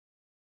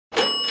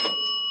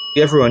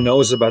Everyone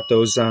knows about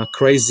those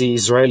crazy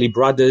Israeli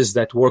brothers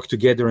that work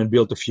together and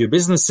built a few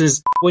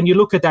businesses. When you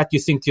look at that, you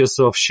think to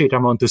yourself, shit,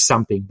 I'm onto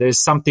something.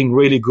 There's something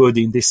really good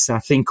in this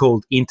thing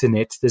called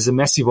internet. There's a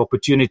massive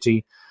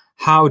opportunity.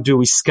 How do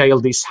we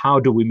scale this? How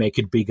do we make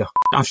it bigger?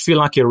 I feel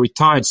like a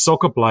retired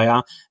soccer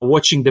player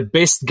watching the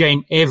best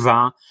game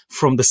ever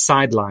from the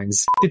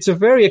sidelines. It's a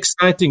very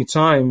exciting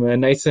time,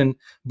 Nathan,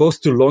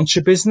 both to launch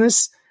a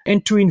business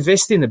and to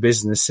invest in a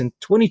business. And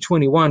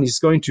 2021 is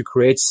going to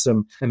create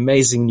some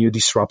amazing new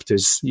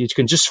disruptors. You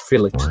can just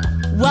feel it.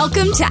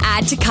 Welcome to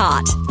Add to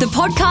Cart, the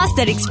podcast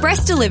that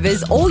Express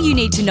delivers all you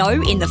need to know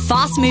in the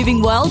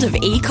fast-moving world of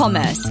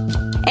e-commerce.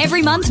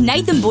 Every month,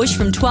 Nathan Bush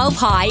from 12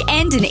 High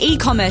and an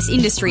e-commerce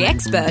industry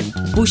expert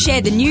will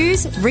share the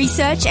news,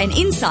 research and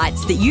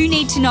insights that you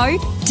need to know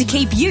to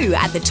keep you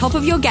at the top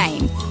of your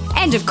game.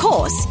 And of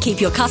course,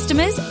 keep your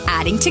customers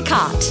adding to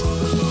cart.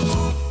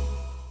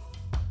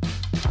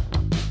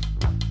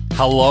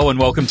 Hello and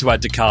welcome to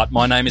Add to Cart.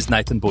 My name is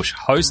Nathan Bush,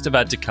 host of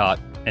Add to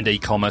Cart and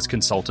e-commerce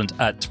consultant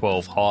at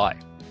 12 High.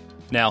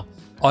 Now,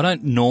 I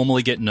don't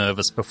normally get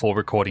nervous before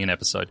recording an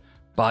episode,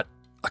 but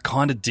I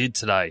kind of did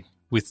today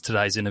with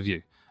today's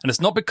interview. And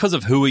it's not because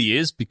of who he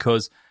is,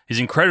 because he's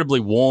incredibly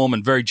warm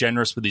and very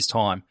generous with his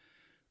time,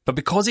 but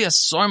because he has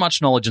so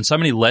much knowledge and so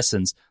many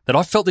lessons that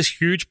I felt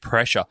this huge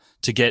pressure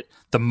to get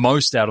the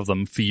most out of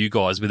them for you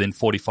guys within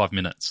 45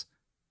 minutes.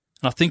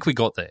 And I think we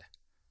got there.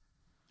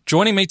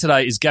 Joining me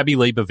today is Gabby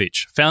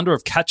Leibovich, founder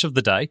of Catch of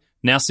the Day,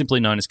 now simply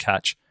known as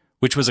Catch,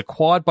 which was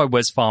acquired by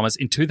Wesfarmers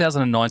in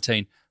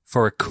 2019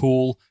 for a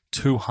cool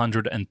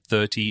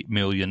 $230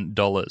 million.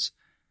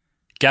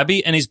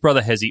 Gabby and his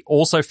brother Hezi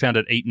also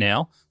founded Eat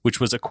Now,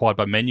 which was acquired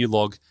by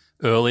Menulog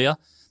earlier.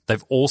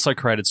 They've also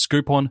created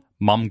Scoopon,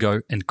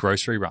 Mumgo, and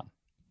Grocery Run.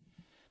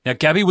 Now,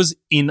 Gabby was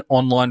in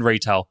online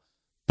retail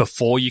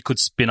before you could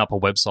spin up a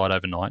website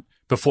overnight,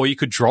 before you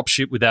could drop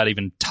ship without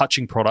even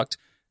touching product,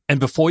 and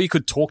before you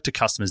could talk to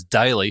customers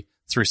daily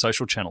through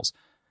social channels.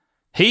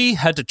 He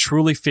had to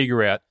truly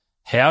figure out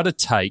how to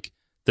take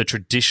the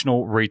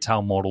traditional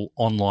retail model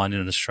online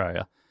in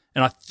Australia.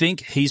 And I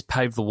think he's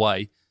paved the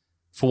way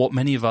for what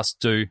many of us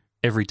do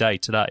every day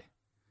today.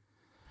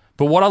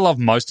 But what I love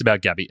most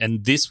about Gabby,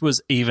 and this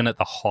was even at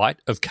the height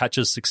of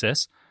Catch's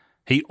success,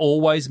 he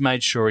always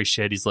made sure he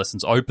shared his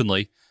lessons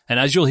openly, and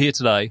as you'll hear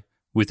today,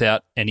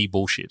 without any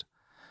bullshit.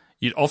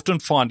 You'd often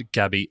find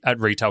Gabby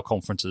at retail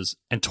conferences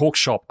and talk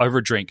shop over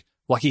a drink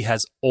like he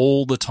has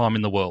all the time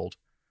in the world.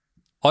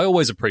 I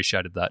always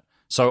appreciated that,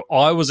 so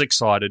I was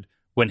excited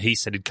when he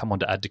said he'd come on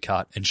to Add to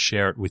Cart and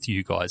share it with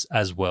you guys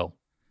as well.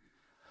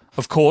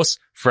 Of course,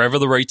 Forever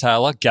the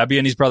Retailer, Gabby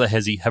and his brother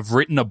Hezi have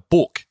written a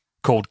book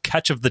called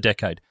Catch of the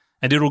Decade,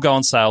 and it'll go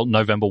on sale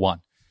November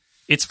 1.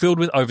 It's filled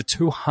with over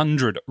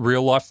 200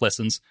 real-life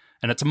lessons,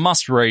 and it's a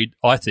must-read,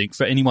 I think,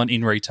 for anyone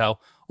in retail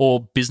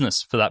or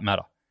business for that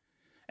matter.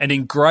 And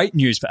in great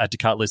news for Add to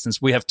Cart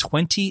listeners, we have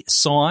 20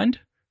 signed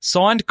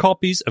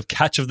copies of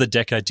Catch of the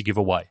Decade to give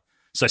away.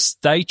 So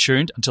stay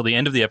tuned until the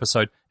end of the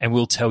episode and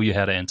we'll tell you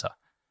how to enter.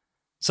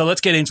 So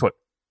let's get into it.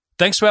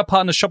 Thanks to our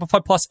partners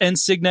Shopify Plus and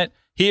Signet,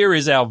 here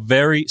is our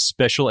very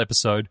special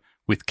episode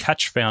with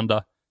Catch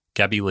founder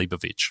Gabby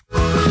Leibovich.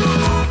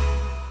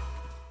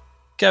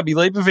 Gabby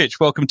Leibovich,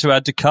 welcome to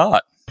Add to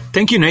Cart.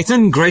 Thank you,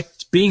 Nathan. Great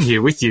being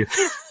here with you.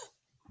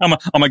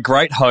 I'm a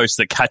great host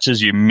that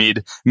catches you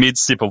mid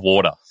sip of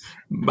water.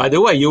 By the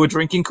way, you were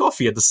drinking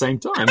coffee at the same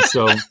time,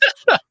 so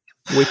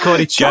we caught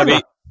each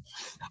other.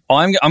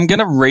 Gabby, I'm going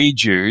to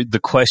read you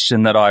the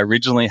question that I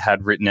originally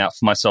had written out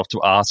for myself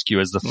to ask you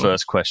as the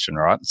first question,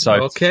 right?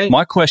 So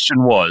My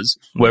question was,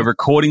 we're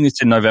recording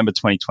this in November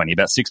 2020,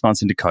 about 6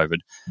 months into COVID.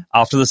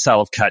 After the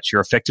sale of Catch,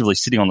 you're effectively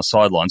sitting on the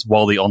sidelines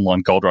while the online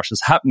gold rush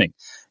is happening.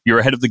 You're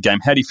ahead of the game.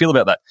 How do you feel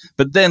about that?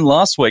 But then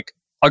last week,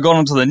 I got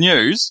onto the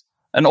news,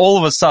 and all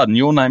of a sudden,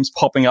 your name's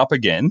popping up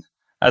again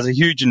as a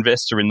huge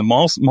investor in the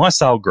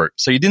MySale Group.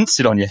 So you didn't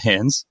sit on your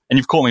hands, and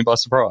you've caught me by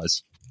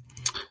surprise.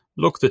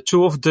 Look, the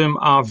two of them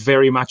are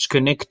very much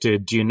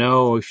connected. You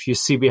know, if you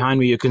see behind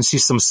me, you can see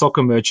some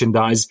soccer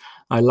merchandise.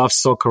 I love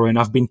soccer, and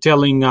I've been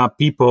telling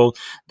people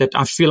that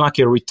I feel like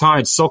a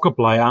retired soccer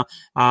player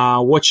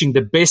watching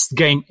the best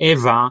game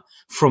ever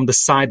from the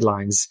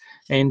sidelines.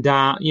 And,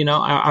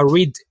 I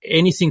read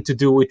anything to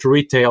do with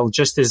retail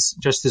just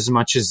as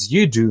much as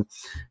you do.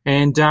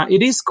 And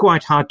it is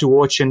quite hard to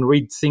watch and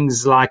read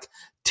things like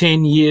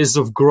 10 years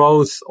of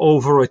growth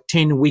over a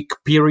 10-week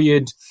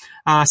period,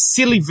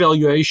 silly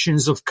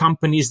valuations of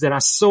companies that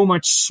are so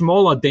much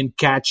smaller than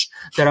Catch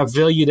that are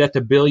valued at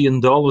 $1 billion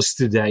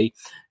today.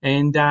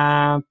 And,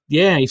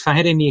 if I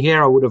had any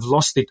hair, I would have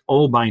lost it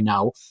all by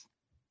now.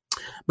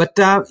 But,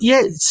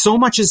 so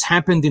much has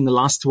happened in the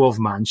last 12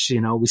 months. You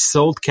know, we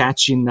sold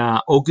Catch in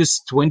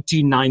August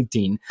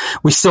 2019.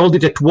 We sold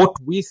it at what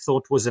we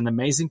thought was an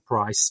amazing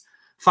price.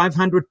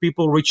 500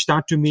 people reached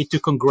out to me to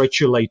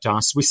congratulate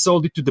us. We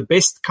sold it to the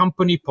best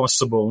company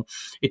possible.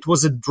 It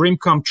was a dream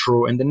come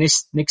true. And the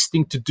next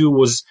thing to do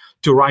was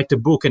to write a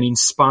book and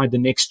inspire the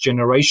next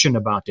generation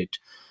about it.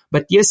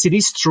 But yes, it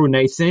is true,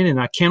 Nathan,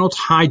 and I cannot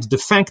hide the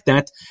fact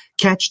that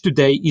Catch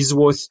today is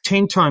worth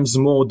 10 times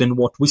more than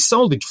what we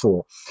sold it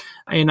for.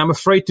 And I'm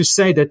afraid to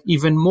say that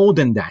even more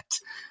than that.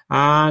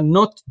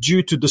 Not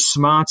due to the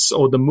smarts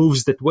or the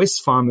moves that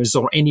Wesfarmers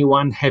or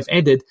anyone have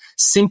added,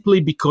 simply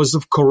because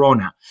of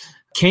Corona.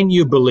 Can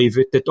you believe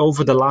it that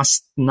over the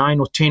last 9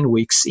 or 10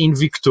 weeks in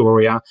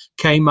Victoria,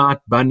 Kmart,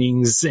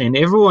 Bunnings, and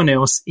everyone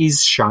else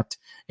is shut,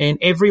 and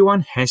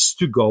everyone has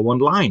to go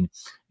online?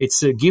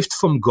 It's a gift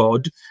from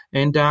God,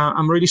 and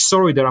I'm really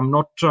sorry that I'm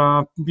not,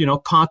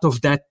 part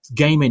of that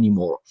game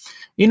anymore.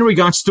 In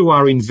regards to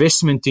our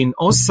investment in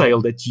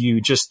AusSale that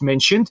you just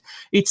mentioned,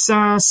 it's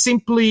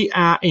simply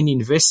an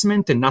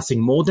investment and nothing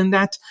more than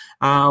that.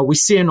 We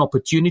see an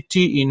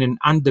opportunity in an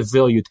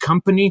undervalued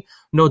company,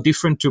 no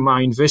different to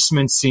my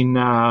investments in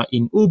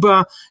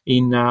Uber,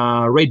 in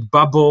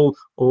Redbubble,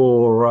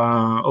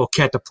 or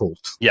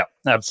Catapult. Yeah,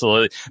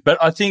 absolutely. But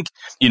I think,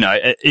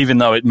 even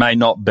though it may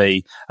not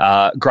be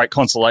great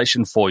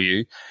consolation for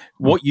you,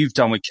 what you've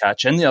done with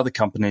Catch and the other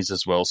companies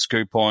as well,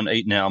 Scoop-On,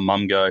 Eat Now,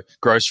 Mumgo,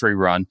 Grocery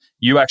Run,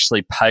 you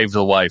actually paved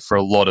the way for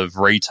a lot of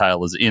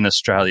retailers in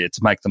Australia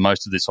to make the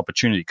most of this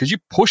opportunity because you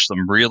pushed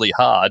them really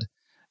hard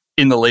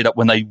in the lead up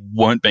when they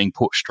weren't being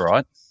pushed,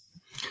 right?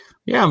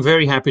 Yeah, I'm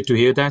very happy to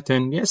hear that.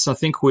 And yes, I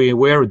think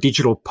we're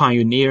digital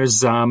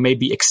pioneers,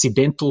 maybe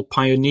accidental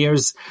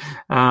pioneers,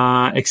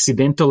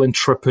 accidental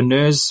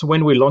entrepreneurs.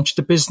 When we launched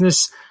the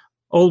business,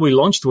 all we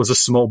launched was a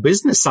small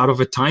business out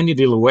of a tiny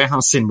little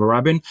warehouse in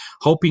Moorabbin,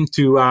 hoping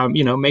to,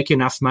 make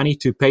enough money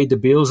to pay the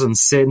bills and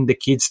send the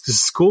kids to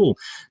school.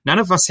 None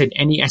of us had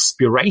any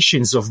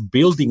aspirations of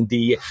building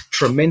the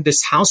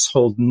tremendous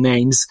household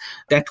names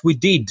that we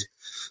did.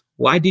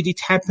 Why did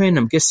it happen?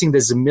 I'm guessing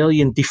there's a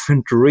million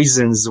different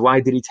reasons. Why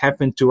did it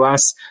happen to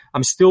us?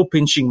 I'm still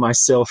pinching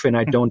myself and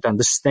I don't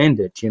understand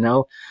it,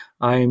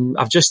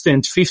 I've just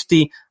turned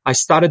 50. I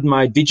started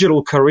my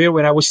digital career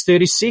when I was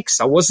 36.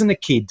 I wasn't a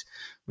kid,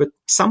 but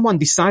someone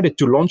decided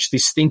to launch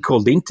this thing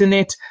called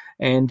internet.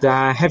 And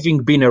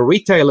having been a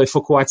retailer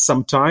for quite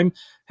some time,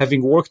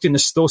 having worked in a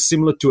store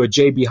similar to a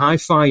JB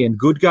Hi-Fi and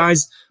Good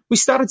Guys, we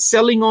started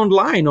selling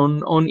online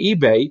on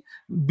eBay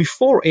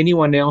before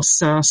anyone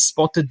else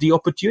spotted the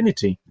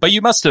opportunity. But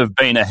you must have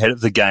been ahead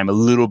of the game a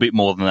little bit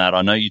more than that.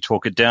 I know you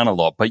talk it down a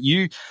lot, but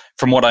you,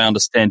 from what I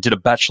understand, did a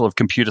Bachelor of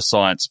Computer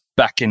Science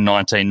back in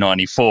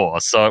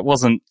 1994. So it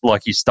wasn't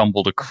like you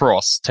stumbled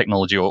across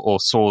technology or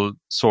saw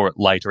it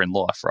later in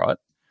life, right?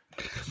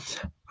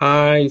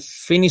 I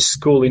finished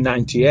school in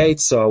 98,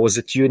 so I was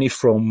at uni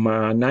from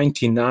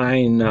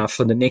 99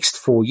 for the next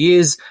 4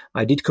 years.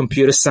 I did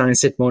computer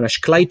science at Monash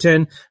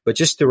Clayton, but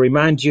just to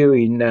remind you,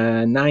 in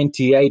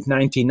 98,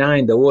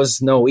 99, there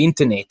was no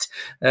internet.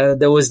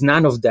 There was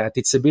none of that.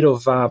 It's a bit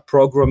of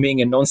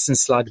programming and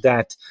nonsense like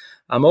that.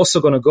 I'm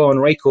also going to go on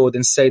record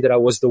and say that I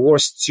was the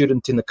worst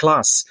student in the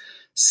class,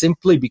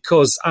 simply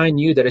because I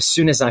knew that as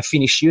soon as I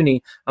finish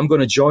uni, I'm going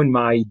to join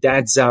my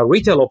dad's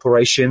retail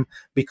operation,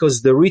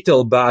 because the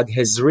retail bug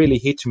has really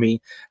hit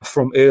me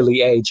from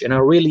early age. And I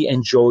really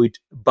enjoyed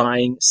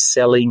buying,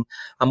 selling.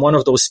 I'm one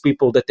of those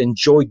people that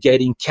enjoy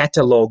getting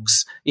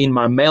catalogs in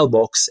my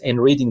mailbox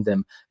and reading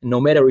them,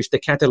 no matter if the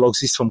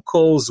catalogs is from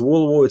Coles,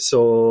 Woolworths,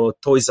 or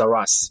Toys R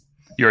Us.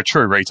 You're a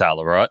true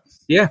retailer, right?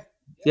 Yeah.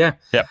 Yeah.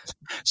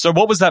 So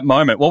what was that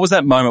moment? What was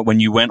that moment when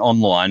you went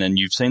online and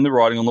you've seen the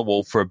writing on the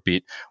wall for a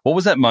bit? What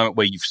was that moment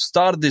where you've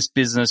started this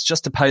business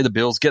just to pay the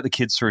bills, get the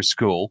kids through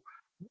school?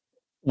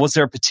 Was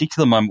there a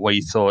particular moment where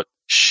you thought,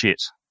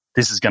 shit,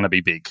 this is going to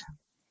be big?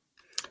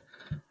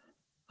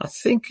 I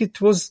think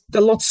it was a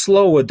lot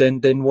slower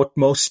than what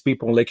most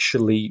people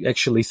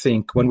actually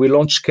think. When we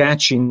launched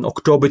Catch in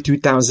October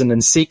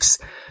 2006,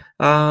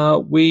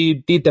 we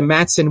did the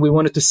maths and we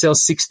wanted to sell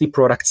 60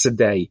 products a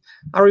day.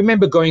 I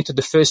remember going to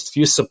the first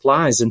few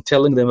suppliers and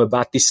telling them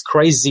about this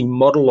crazy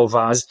model of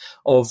ours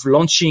of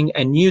launching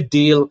a new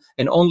deal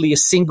and only a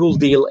single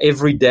deal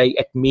every day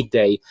at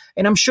midday.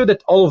 And I'm sure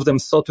that all of them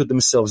thought to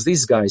themselves,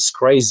 this guy is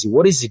crazy.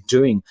 What is he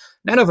doing?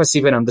 None of us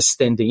even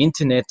understand the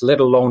internet, let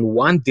alone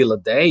one deal a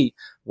day.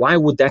 Why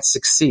would that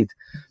succeed?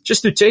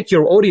 Just to take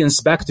your audience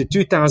back to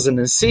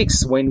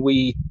 2006, when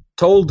we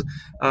told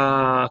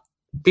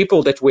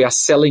people that we are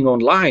selling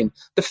online,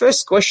 the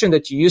first question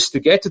that you used to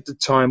get at the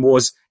time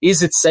was,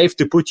 is it safe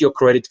to put your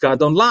credit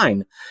card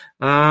online?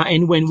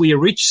 And when we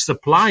reached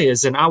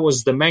suppliers, and I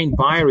was the main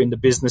buyer in the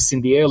business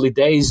in the early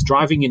days,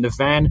 driving in a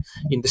van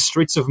in the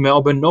streets of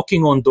Melbourne,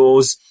 knocking on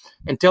doors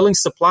and telling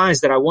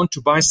suppliers that I want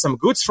to buy some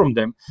goods from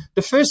them,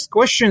 the first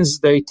questions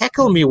they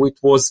tackled me with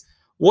was,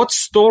 what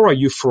store are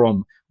you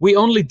from? We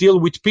only deal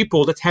with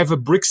people that have a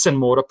bricks and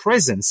mortar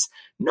presence.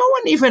 No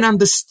one even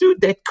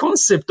understood that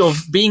concept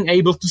of being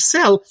able to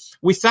sell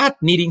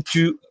without needing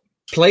to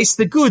place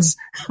the goods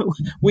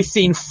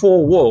within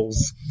four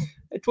walls.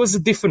 It was a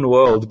different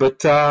world, but,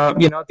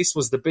 this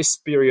was the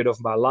best period of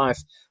my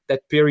life.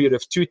 That period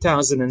of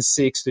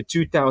 2006 to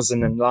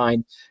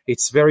 2009,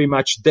 it's very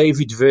much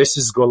David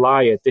versus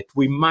Goliath that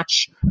we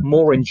much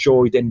more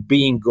enjoy than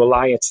being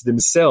Goliaths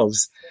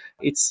themselves.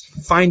 It's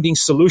finding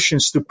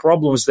solutions to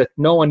problems that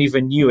no one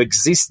even knew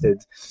existed.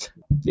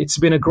 it's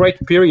been a great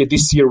period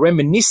this year,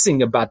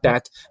 reminiscing about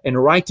that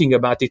and writing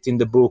about it in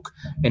the book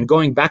and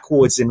going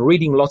backwards and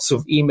reading lots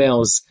of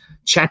emails,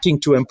 chatting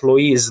to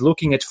employees,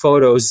 looking at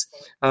photos.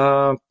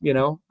 I'm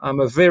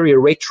a very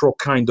retro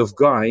kind of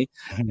guy,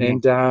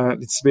 and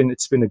it's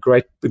been a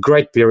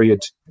great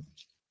period.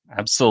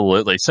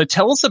 Absolutely. So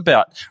tell us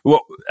about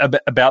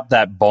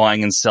that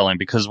buying and selling,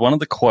 because one of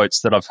the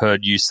quotes that I've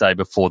heard you say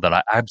before that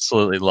I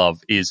absolutely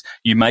love is,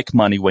 you make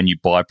money when you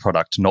buy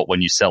product, not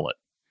when you sell it,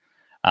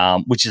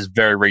 which is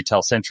very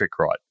retail-centric,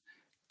 right?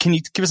 Can you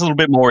give us a little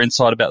bit more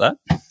insight about that?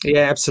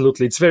 Yeah,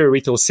 absolutely. It's very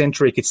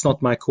retail-centric. It's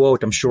not my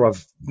quote. I'm sure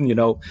I've,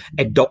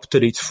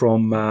 adopted it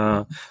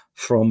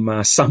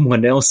from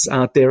someone else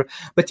out there.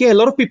 But yeah, a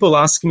lot of people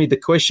ask me the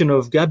question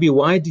of, Gabi,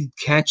 why did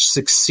Catch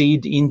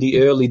succeed in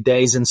the early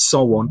days and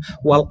so on,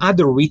 while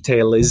other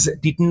retailers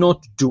did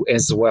not do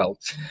as well?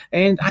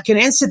 And I can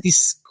answer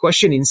this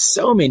question in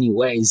so many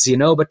ways,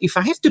 but if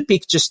I have to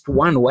pick just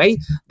one way,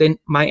 then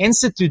my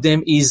answer to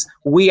them is,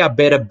 we are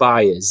better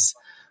buyers.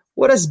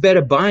 What does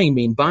better buying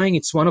mean? Buying,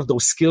 it's one of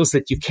those skills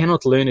that you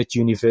cannot learn at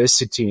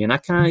university. And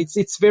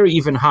it's very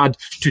even hard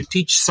to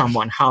teach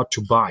someone how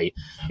to buy.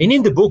 And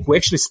in the book, we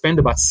actually spend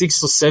about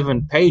 6 or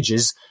 7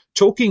 pages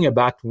talking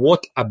about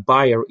what a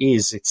buyer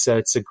is.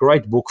 It's a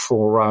great book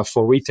for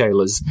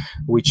retailers,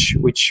 which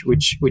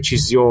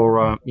is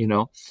your,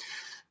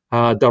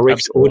 direct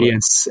Absolutely.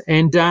 Audience.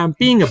 And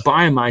being a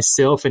buyer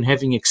myself and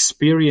having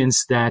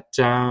experienced that,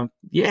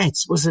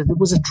 it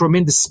was a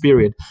tremendous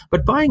period.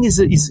 But buying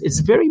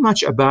is very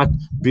much about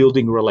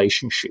building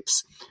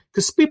relationships,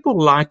 because people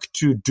like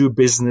to do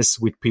business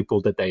with people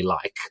that they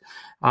like.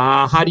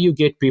 How do you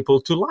get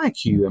people to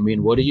like you? I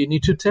mean, what do you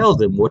need to tell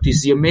them? What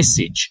is your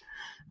message?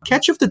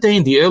 Catch of the Day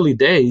in the early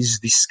days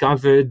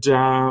discovered,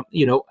 a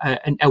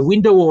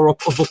window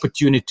of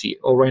opportunity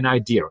or an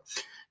idea.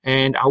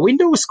 And our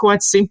window was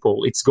quite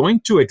simple. It's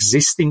going to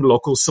existing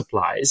local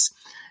suppliers.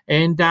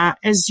 And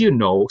as you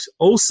know,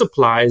 all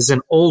suppliers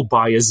and all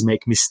buyers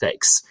make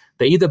mistakes.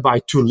 They either buy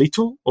too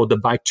little or they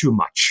buy too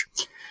much.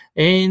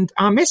 And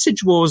our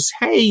message was,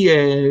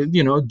 hey,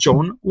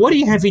 John, what do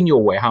you have in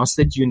your warehouse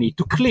that you need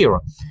to clear?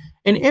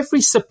 And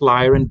every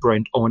supplier and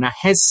brand owner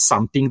has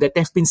something that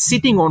they've been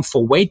sitting on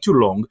for way too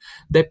long.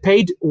 They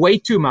paid way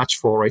too much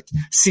for it.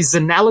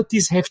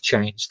 Seasonalities have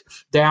changed.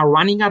 They are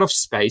running out of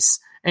space,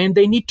 and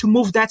they need to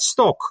move that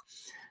stock.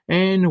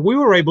 And we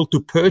were able to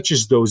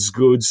purchase those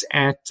goods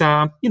at,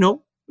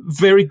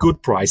 very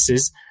good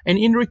prices. And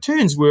in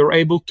returns, we were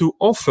able to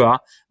offer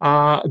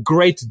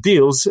great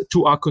deals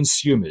to our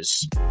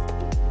consumers.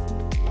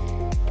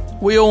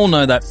 We all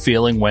know that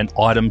feeling when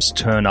items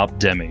turn up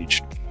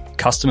damaged.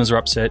 Customers are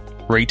upset,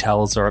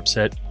 retailers are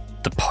upset,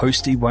 the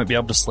postie won't be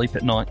able to sleep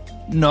at night.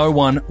 No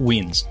one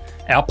wins.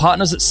 Our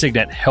partners at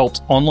Signet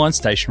helped online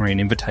stationery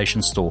and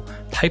invitation store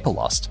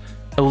Paperlust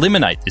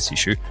eliminate this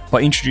issue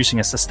by introducing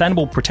a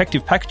sustainable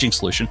protective packaging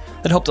solution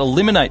that helped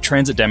eliminate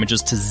transit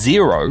damages to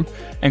 0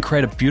 and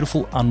create a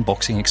beautiful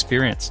unboxing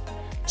experience.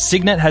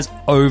 Signet has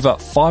over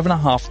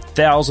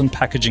 5,500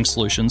 packaging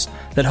solutions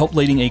that help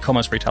leading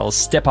e-commerce retailers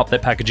step up their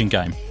packaging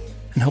game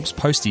and helps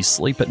posties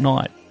sleep at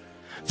night.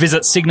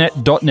 Visit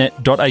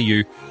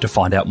signet.net.au to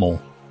find out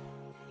more.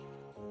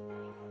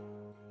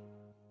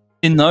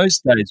 In those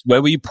days,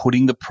 where were you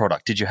putting the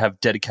product? Did you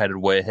have dedicated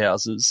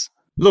warehouses?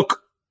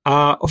 Look,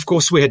 of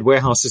course, we had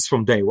warehouses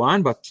from day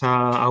one, but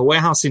our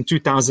warehouse in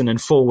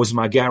 2004 was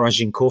my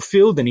garage in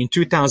Caulfield, and in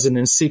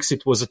 2006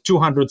 it was a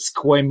 200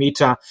 square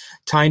meter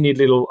tiny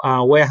little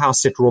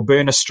warehouse at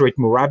Roberna Street,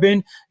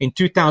 Moorabbin. In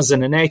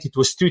 2008 it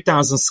was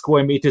 2,000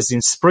 square meters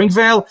in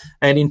Springvale,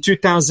 and in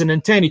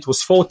 2010 it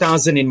was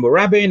 4,000 in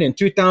Moorabbin. In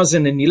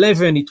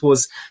 2011 it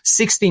was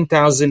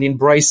 16,000 in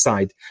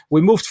Braeside.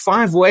 We moved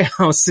 5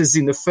 warehouses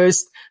in the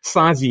first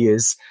 5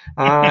 years.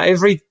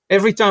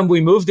 Every time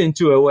we moved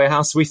into a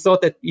warehouse, we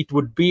thought that it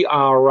would be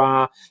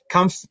our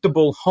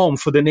comfortable home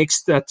for the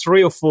next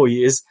 3 or 4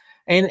 years.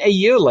 And a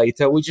year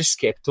later, we just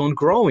kept on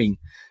growing.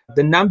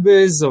 The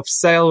numbers of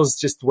sales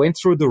just went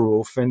through the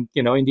roof. And,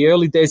 in the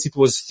early days, it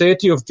was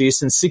 30 of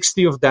this and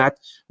 60 of that,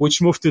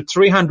 which moved to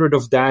 300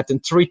 of that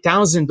and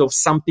 3,000 of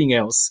something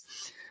else.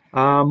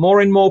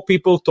 More and more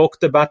people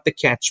talked about the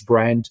Catch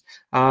brand.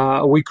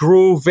 We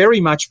grew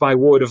very much by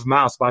word of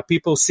mouth, by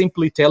people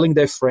simply telling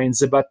their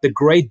friends about the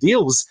great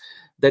deals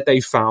that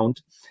they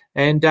found.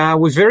 And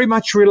we very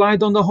much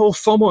relied on the whole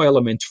FOMO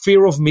element,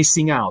 fear of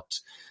missing out.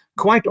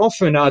 Quite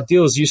often our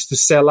deals used to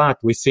sell out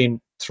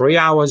within 3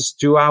 hours,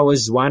 2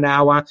 hours, 1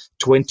 hour,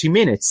 20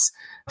 minutes.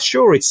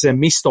 Sure, it's a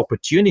missed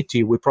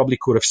opportunity. We probably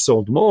could have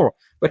sold more,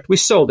 but we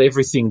sold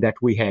everything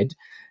that we had.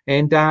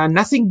 And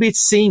nothing beats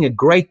seeing a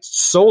great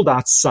sold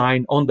out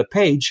sign on the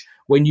page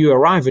when you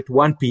arrive at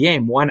 1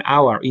 p.m., 1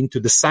 hour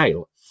into the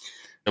sale.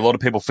 A lot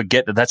of people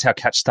forget that that's how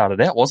Catch started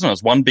out, wasn't it? It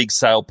was one big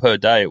sale per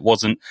day. It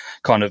wasn't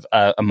kind of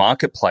a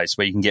marketplace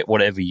where you can get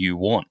whatever you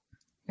want.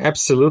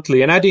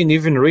 Absolutely. And I didn't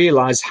even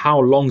realize how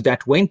long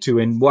that went to.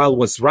 And while I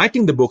was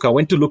writing the book, I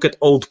went to look at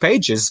old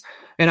pages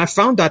And I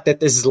found out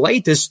that as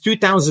late as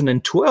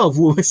 2012,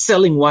 we were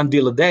selling one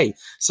deal a day.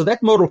 So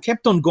that model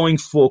kept on going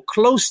for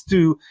close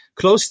to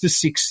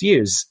 6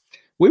 years.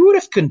 We would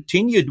have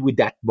continued with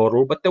that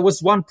model, but there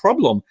was one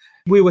problem.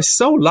 We were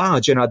so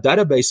large and our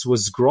database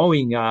was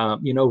growing,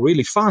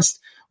 really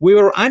fast. We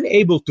were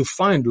unable to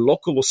find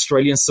local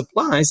Australian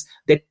suppliers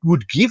that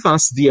would give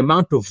us the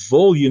amount of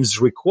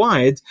volumes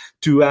required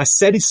to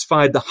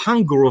satisfy the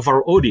hunger of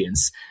our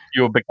audience.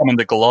 You were becoming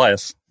the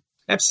Goliath.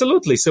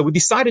 Absolutely. So we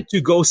decided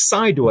to go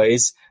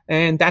sideways,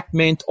 and that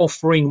meant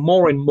offering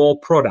more and more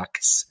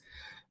products.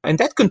 And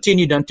that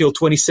continued until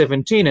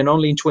 2017, and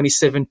only in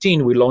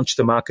 2017 we launched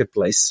the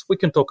marketplace. We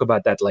can talk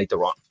about that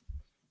later on.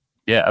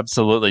 Yeah,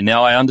 absolutely.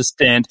 Now, I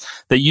understand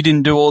that you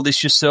didn't do all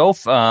this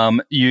yourself.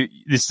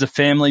 This is a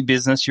family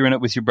business. You're in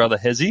it with your brother,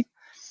 Hezi.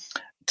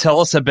 Tell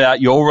us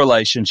about your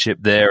relationship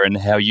there and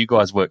how you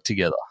guys work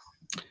together.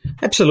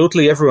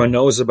 Absolutely. Everyone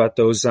knows about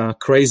those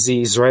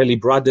crazy Israeli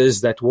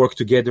brothers that work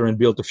together and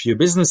built a few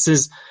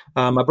businesses.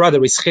 My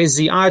brother is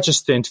Hezi. I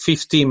just turned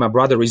 50. My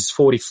brother is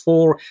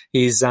 44.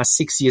 He's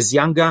 6 years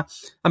younger.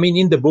 I mean,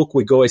 in the book,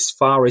 we go as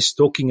far as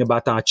talking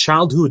about our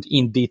childhood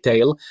in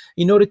detail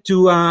in order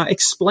to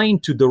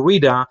explain to the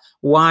reader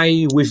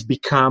why we've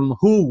become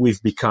who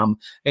we've become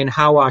and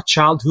how our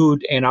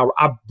childhood and our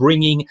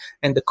upbringing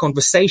and the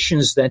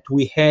conversations that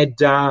we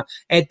had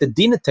at the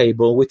dinner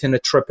table with an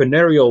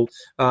entrepreneurial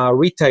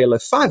retailer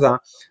father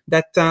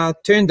that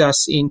turned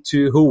us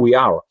into who we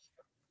are.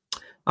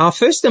 Our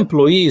first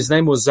employee, his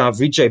name was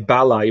Vijay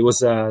Bala. He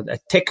was a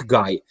tech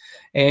guy.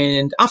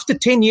 And after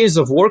 10 years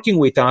of working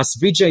with us,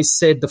 Vijay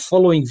said the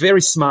following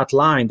very smart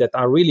line that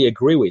I really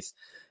agree with.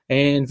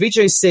 And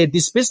Vijay said,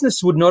 this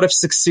business would not have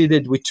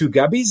succeeded with two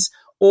Gabis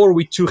or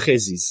with two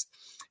Hezis.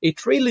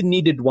 It really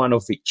needed one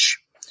of each.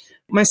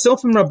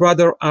 Myself and my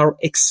brother are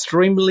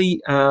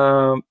extremely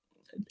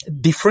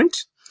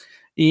different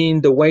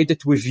in the way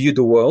that we view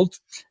the world.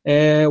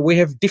 We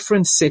have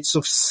different sets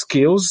of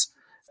skills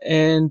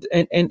and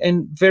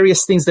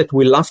various things that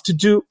we love to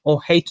do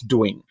or hate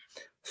doing.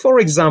 For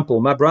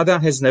example, my brother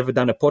has never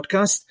done a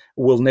podcast,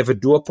 will never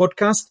do a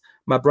podcast.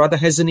 My brother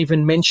hasn't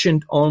even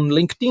mentioned on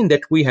LinkedIn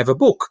that we have a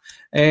book.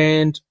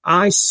 And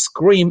I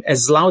scream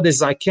as loud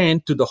as I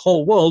can to the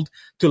whole world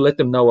to let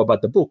them know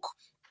about the book,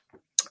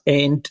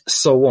 and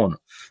so on.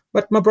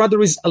 But my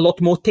brother is a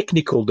lot more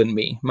technical than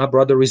me. My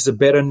brother is a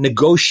better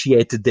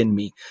negotiator than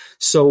me.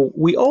 So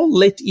we all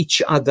let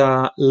each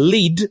other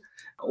lead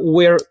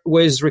where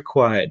is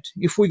required.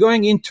 If we're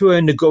going into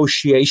a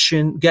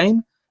negotiation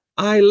game,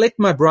 I let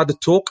my brother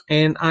talk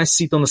and I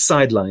sit on the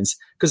sidelines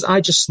because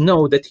I just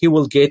know that he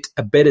will get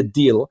a better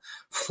deal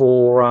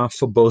for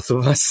both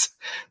of us.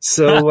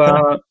 So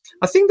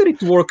I think that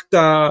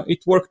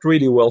it worked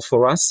really well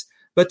for us.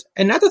 But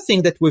another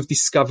thing that we've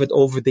discovered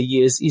over the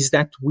years is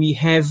that we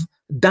have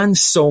done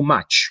so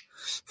much.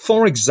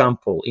 For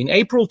example, in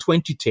April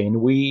 2010,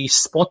 we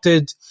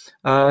spotted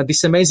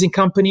this amazing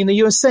company in the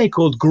USA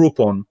called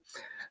Groupon.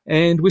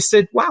 And we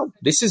said, wow,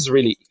 this is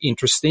really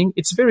interesting.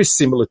 It's very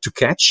similar to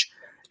Catch.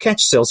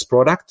 Catch sells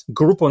product.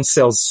 Groupon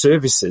sells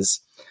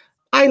services.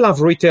 I love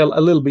retail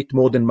a little bit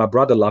more than my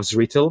brother loves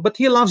retail, but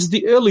he loves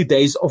the early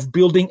days of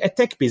building a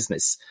tech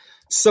business.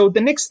 So the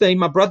next day,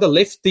 my brother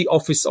left the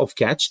office of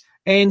Catch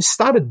and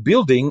started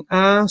building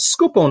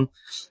Scoopon,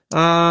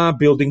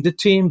 building the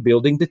team,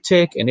 building the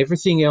tech, and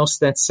everything else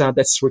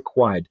that's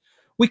required.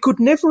 We could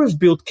never have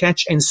built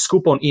Catch and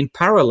Scoopon in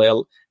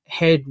parallel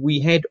had we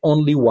had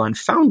only one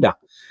founder.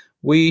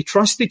 We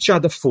trust each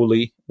other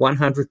fully,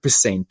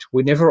 100%.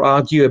 We never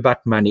argue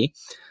about money.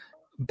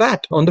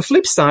 But on the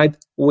flip side,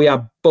 we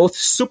are both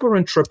super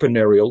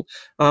entrepreneurial,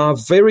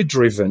 very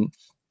driven,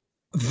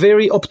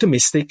 very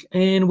optimistic,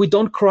 and we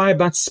don't cry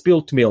about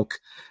spilt milk.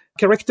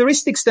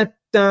 Characteristics that,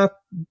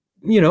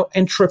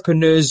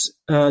 entrepreneurs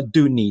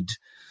do need.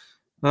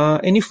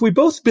 And if we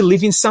both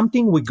believe in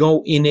something, we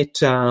go in it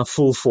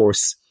full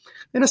force.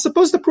 And I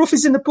suppose the proof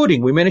is in the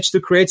pudding. We managed to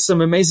create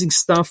some amazing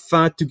stuff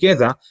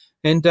together.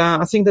 And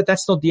I think that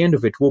that's not the end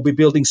of it. We'll be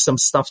building some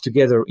stuff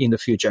together in the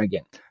future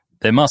again.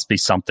 There must be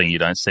something you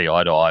don't see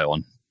eye to eye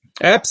on.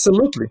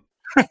 Absolutely.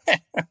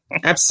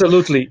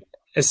 Absolutely.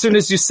 As soon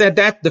as you said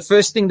that, the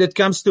first thing that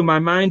comes to my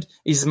mind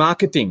is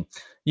marketing.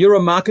 You're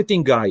a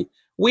marketing guy.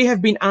 We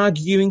have been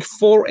arguing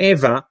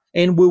forever,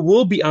 and we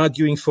will be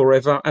arguing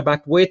forever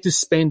about where to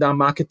spend our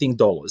marketing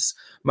dollars.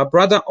 My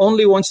brother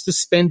only wants to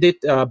spend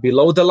it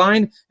below the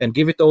line and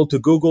give it all to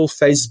Google,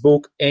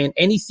 Facebook, and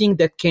anything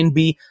that can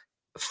be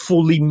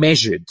fully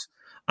measured.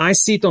 I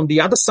sit on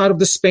the other side of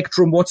the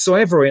spectrum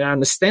whatsoever, and I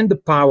understand the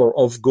power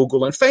of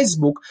Google and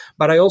Facebook,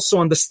 but I also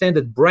understand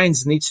that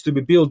brands needs to be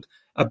built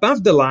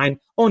above the line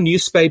on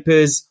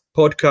newspapers,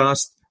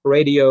 podcasts,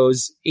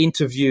 radios,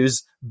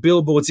 interviews,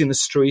 billboards in the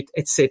street,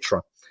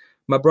 etc.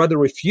 My brother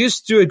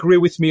refused to agree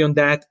with me on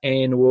that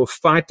and will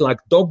fight like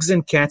dogs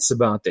and cats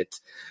about it.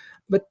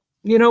 But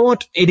you know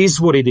what? It is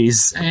what it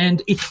is.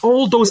 And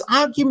all those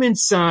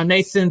arguments,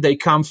 Nathan, they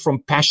come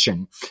from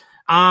passion.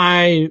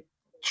 I'm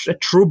a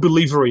true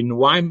believer in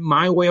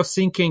my way of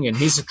thinking, and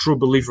he's a true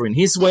believer in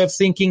his way of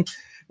thinking.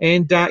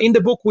 And in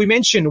the book, we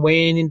mentioned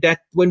when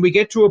we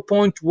get to a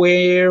point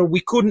where we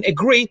couldn't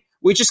agree,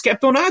 we just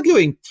kept on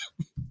arguing.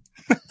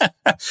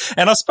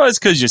 And I suppose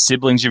because you're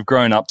siblings, you've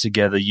grown up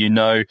together, you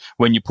know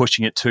when you're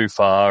pushing it too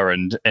far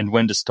and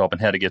when to stop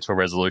and how to get to a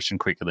resolution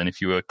quicker than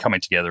if you were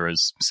coming together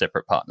as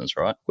separate partners,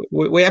 right?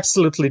 We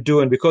absolutely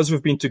do. And because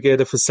we've been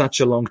together for such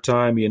a long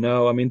time,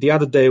 the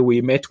other day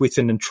we met with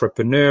an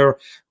entrepreneur.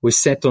 We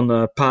sat on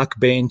a park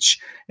bench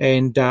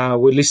and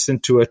we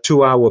listened to a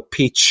 2-hour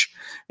pitch.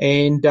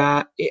 And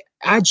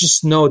I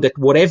just know that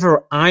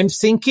whatever I'm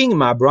thinking,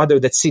 my brother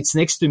that sits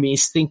next to me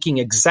is thinking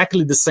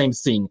exactly the same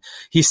thing.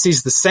 He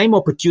sees the same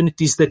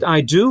opportunities that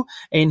I do,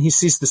 and he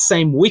sees the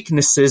same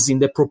weaknesses in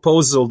the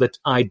proposal that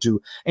I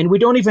do. And we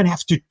don't even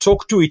have to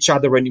talk to each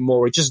other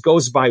anymore. It just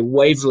goes by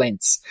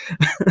wavelengths.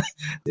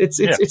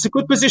 It's a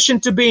good position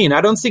to be in.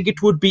 I don't think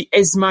it would be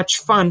as much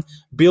fun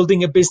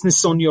building a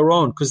business on your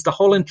own because the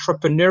whole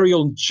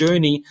entrepreneurial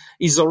journey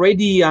is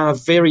already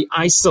very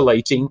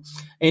isolating.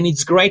 And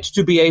it's great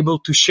to be able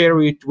to share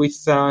it with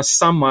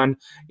someone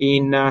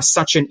in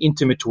such an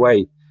intimate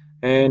way.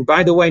 And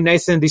by the way,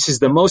 Nathan, this is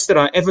the most that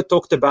I ever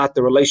talked about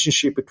the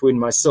relationship between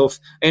myself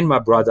and my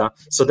brother.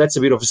 So that's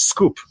a bit of a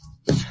scoop.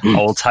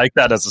 I'll take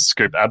that as a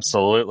scoop.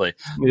 Absolutely.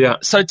 Yeah.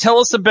 So tell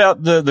us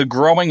about the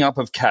growing up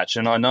of Catch.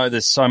 And I know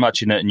there's so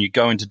much in it and you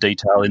go into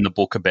detail in the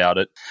book about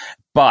it.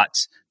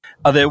 But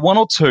are there one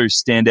or two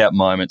standout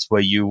moments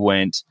where you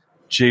went,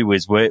 gee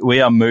whiz,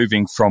 we are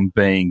moving from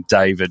being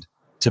David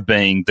to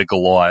being the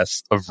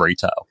Goliath of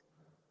retail?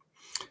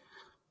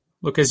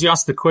 Look, as you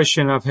asked the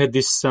question, I've had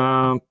this,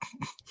 I've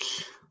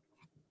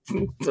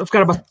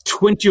got about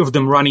 20 of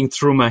them running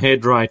through my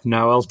head right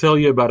now. I'll tell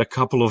you about a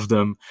couple of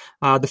them.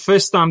 The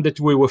first time that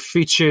we were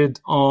featured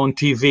on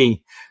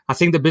TV, I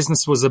think the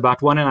business was about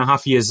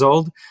 1.5 years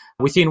old.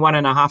 Within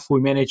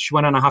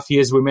 1.5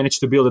 years, we managed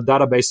to build a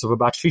database of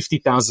about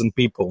 50,000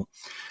 people.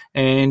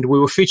 And we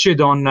were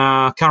featured on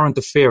Current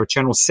Affair,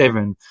 Channel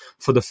 7,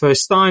 for the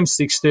first time,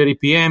 6:30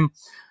 p.m.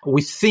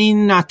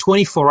 Within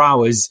 24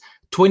 hours,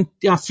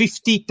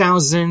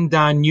 50,000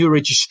 new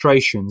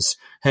registrations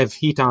have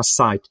hit our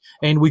site.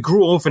 And we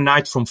grew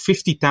overnight from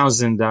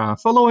 50,000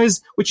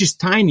 followers, which is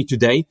tiny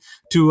today,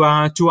 to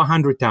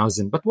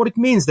 100,000. But what it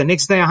means, the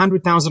next day,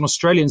 100,000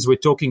 Australians were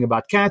talking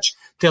about Catch,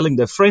 telling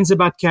their friends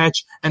about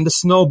Catch, and the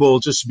snowball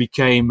just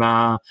became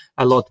a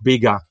lot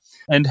bigger.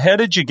 And how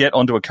did you get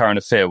onto a Current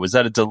Affair? Was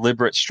that a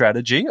deliberate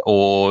strategy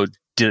or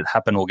did it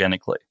happen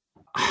organically?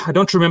 I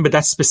don't remember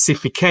that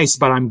specific case,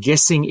 but I'm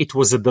guessing it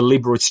was a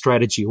deliberate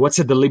strategy. What's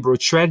a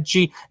deliberate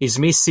strategy? Is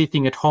me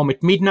sitting at home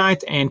at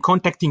midnight and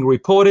contacting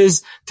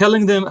reporters,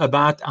 telling them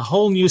about a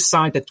whole new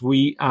site that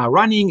we are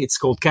running. It's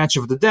called Catch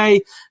of the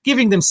Day,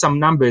 giving them some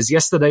numbers.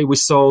 Yesterday we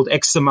sold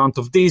X amount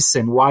of this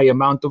and Y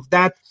amount of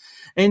that.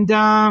 And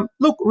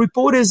look,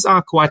 reporters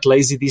are quite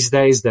lazy these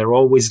days. They're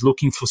always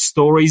looking for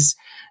stories.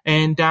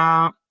 And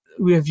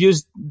we have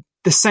used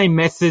the same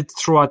method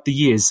throughout the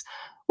years.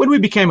 When we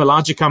became a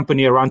larger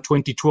company around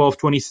 2012,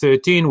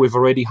 2013, we've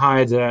already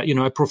hired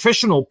a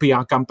professional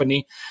PR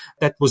company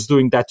that was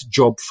doing that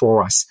job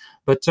for us.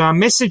 But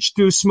message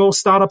to small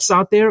startups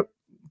out there,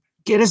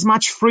 get as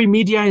much free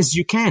media as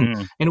you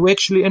can. And we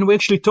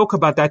actually talk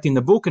about that in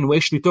the book, and we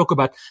actually talk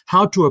about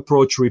how to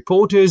approach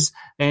reporters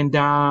and,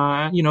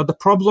 the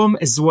problem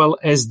as well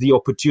as the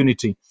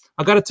opportunity.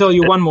 I got to tell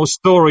you one more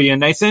story,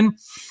 Nathan,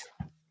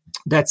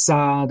 that's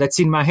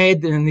in my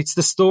head, and it's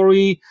the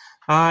story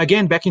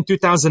again, back in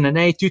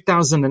 2008,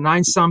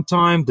 2009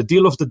 sometime. The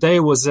deal of the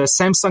day was a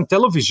Samsung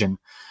television.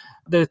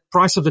 The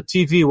price of the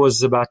TV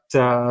was about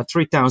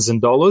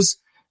 $3,000.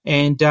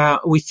 And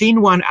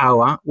within 1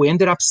 hour, we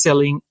ended up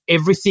selling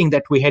everything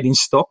that we had in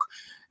stock,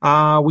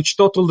 which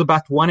totaled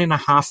about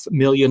 $1.5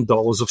 million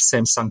of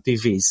Samsung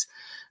TVs.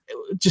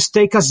 Just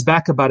take us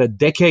back about a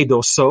decade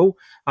or so.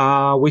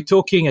 We're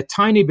talking a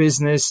tiny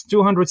business,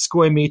 200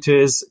 square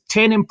meters,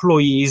 10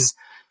 employees,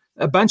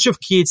 a bunch of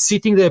kids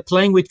sitting there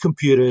playing with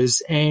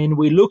computers, and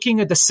we're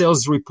looking at the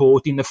sales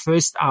report in the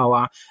first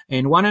hour,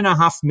 and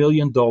 $1.5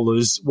 million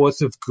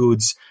worth of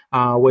goods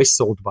were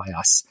sold by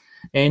us.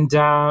 And,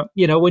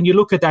 when you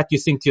look at that, you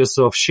think to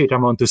yourself, shit,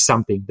 I'm onto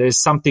something.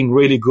 There's something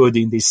really good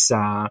in this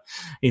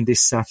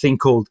thing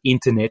called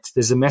internet.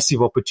 There's a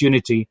massive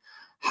opportunity.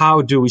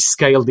 How do we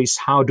scale this?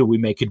 How do we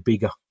make it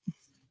bigger?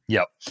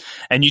 Yep.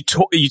 And you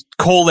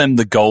call them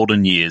the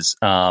golden years,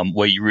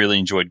 where you really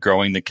enjoyed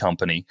growing the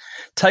company.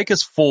 Take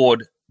us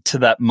forward to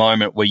that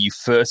moment where you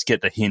first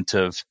get the hint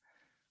of,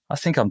 I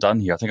think I'm done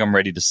here. I think I'm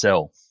ready to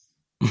sell.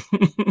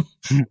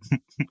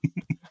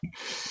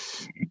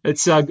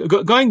 It's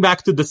going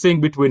back to the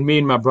thing between me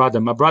and my brother.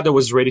 My brother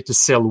was ready to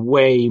sell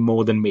way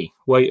more than me,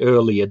 way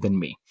earlier than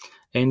me.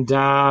 And,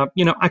 I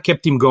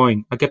kept him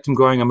going.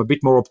 I'm a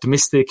bit more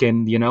optimistic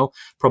and,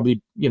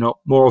 probably,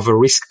 more of a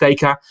risk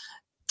taker.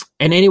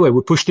 And anyway,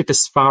 we pushed it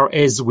as far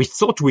as we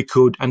thought we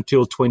could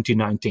until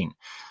 2019.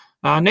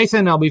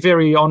 Nathan, I'll be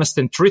very honest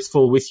and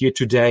truthful with you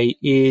today,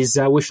 is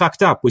we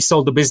fucked up. We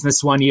sold the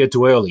business 1 year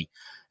too early.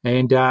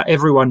 And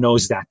everyone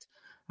knows that.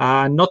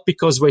 Not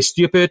because we're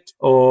stupid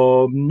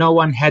or no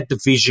one had the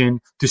vision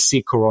to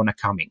see Corona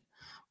coming.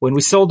 When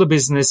we sold the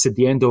business at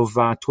the end of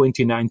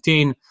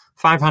 2019,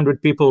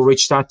 500 people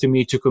reached out to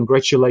me to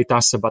congratulate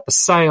us about the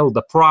sale,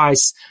 the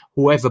price,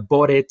 whoever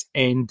bought it,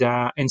 and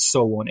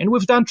so on. And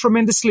we've done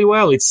tremendously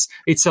well.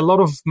 It's a lot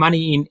of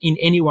money in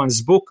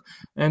anyone's book.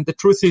 And the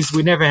truth is,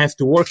 we never have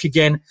to work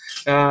again,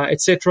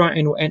 etc.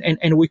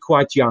 And we're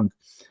quite young.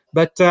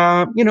 But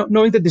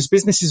knowing that this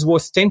business is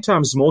worth 10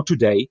 times more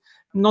today,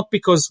 not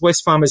because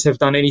Wesfarmers have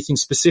done anything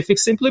specific,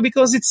 simply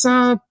because it's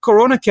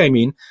Corona came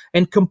in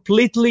and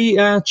completely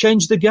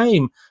changed the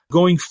game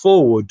going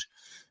forward.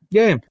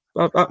 Yeah.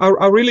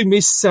 I really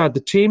miss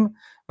the team.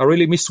 I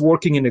really miss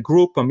working in a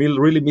group. I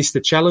really miss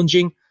the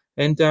challenging.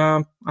 And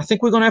I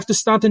think we're going to have to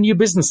start a new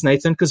business,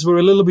 Nathan, because we're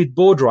a little bit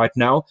bored right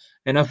now.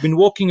 And I've been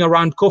walking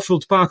around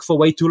Caulfield Park for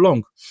way too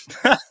long.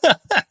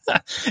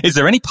 Is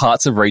there any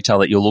parts of retail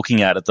that you're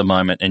looking at the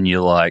moment and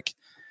you're like,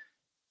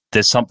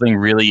 there's something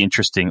really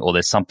interesting or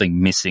there's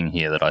something missing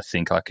here that I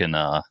think I can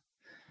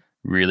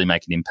really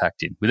make an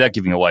impact in, without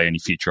giving away any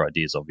future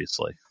ideas,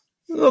 obviously?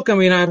 Look, I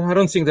mean, I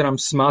don't think that I'm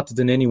smarter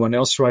than anyone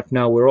else right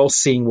now. We're all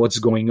seeing what's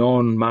going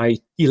on. My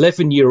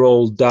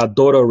 11-year-old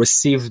daughter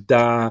received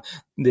the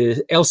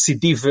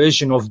LCD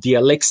version of the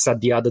Alexa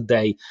the other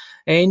day.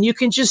 And you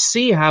can just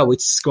see how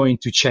it's going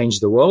to change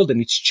the world, and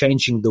it's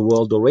changing the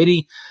world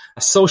already.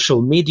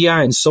 Social media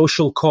and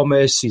social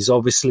commerce is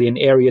obviously an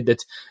area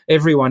that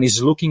everyone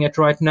is looking at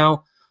right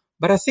now.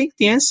 But I think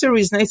the answer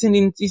is,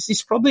 Nathan,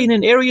 is probably in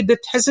an area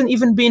that hasn't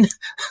even been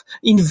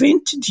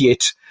invented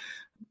yet.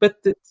 But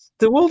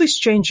the world is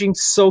changing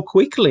so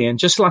quickly, and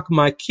just like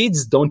my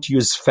kids don't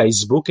use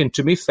Facebook, and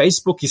to me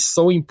Facebook is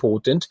so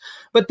important,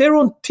 but they're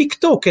on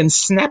TikTok and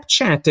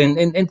Snapchat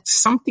and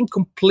something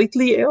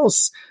completely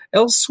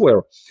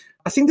elsewhere.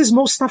 I think there's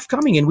more stuff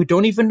coming and we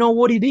don't even know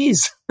what it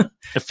is.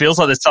 It feels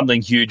like there's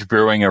something huge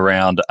brewing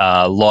around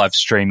live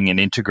streaming and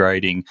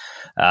integrating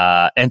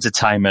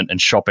entertainment and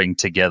shopping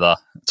together.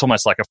 It's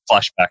almost like a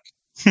flashback.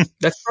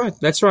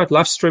 That's right.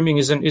 Live streaming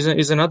is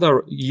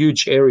another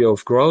huge area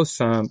of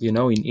growth,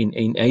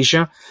 in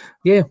Asia.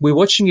 Yeah, we're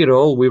watching it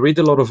all. We read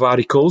a lot of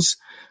articles.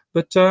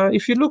 But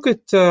if you look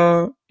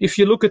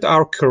at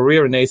our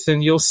career,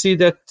 Nathan, you'll see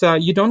that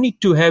you don't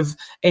need to have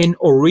an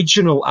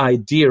original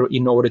idea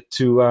in order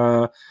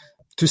to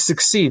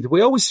succeed.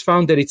 We always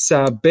found that it's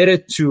better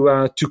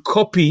to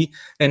copy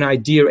an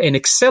idea and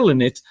excel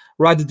in it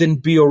rather than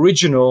be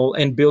original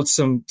and build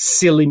some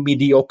silly,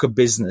 mediocre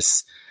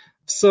business.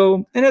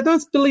 So, and I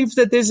don't believe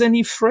that there's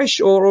any fresh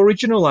or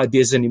original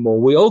ideas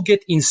anymore. We all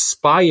get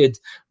inspired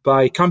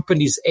by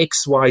companies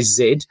X, Y,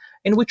 Z,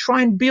 and we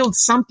try and build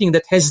something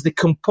that has the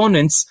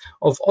components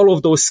of all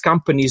of those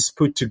companies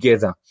put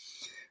together.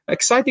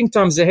 Exciting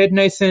times ahead,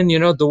 Nathan.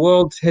 The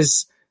world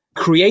has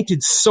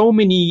created so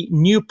many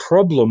new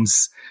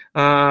problems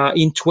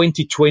in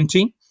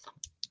 2020.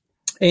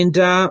 And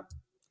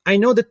I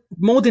know that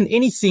more than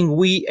anything,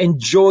 we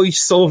enjoy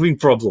solving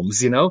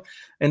problems,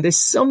 and there's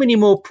so many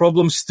more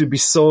problems to be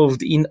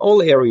solved in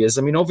all areas.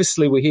 I mean,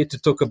 obviously, we're here to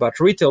talk about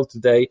retail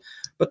today,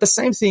 but the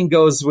same thing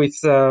goes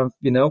with,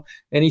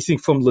 anything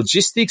from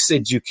logistics,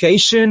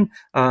 education,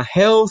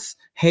 health,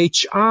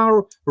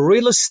 HR,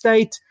 real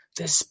estate.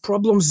 There's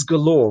problems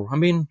galore. I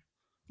mean,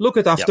 look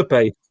at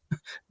Afterpay. Yep.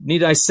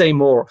 Need I say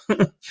more?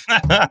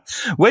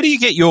 Where do you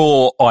get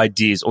your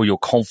ideas or your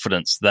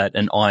confidence that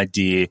an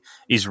idea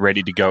is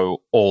ready to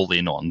go all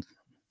in on?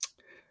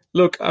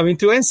 Look, I mean,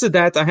 to answer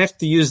that, I have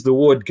to use the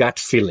word gut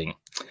feeling.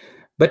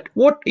 But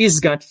what is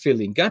gut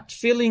feeling? Gut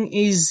feeling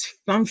is,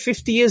 I'm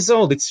 50 years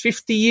old. It's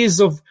 50 years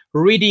of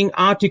reading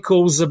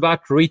articles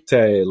about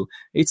retail.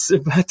 It's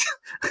about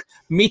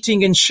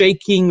meeting and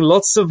shaking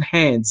lots of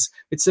hands.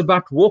 It's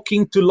about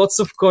walking to lots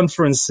of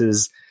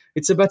conferences.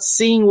 It's about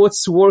seeing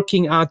what's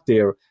working out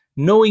there,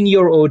 knowing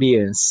your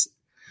audience.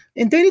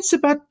 And then it's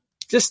about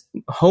just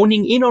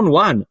honing in on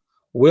one.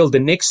 Will the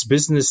next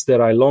business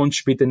that I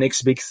launch be the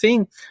next big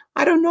thing?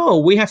 I don't know.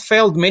 We have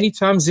failed many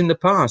times in the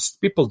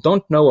past. People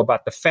don't know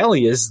about the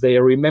failures. They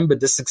remember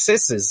the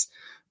successes.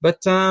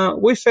 But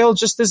we failed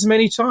just as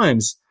many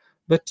times.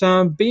 But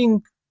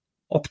being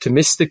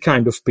optimistic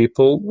kind of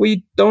people,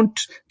 we don't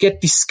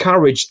get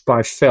discouraged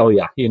by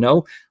failure,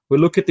 We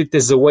look at it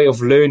as a way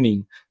of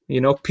learning.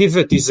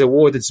 Pivot is a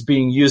word that's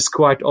being used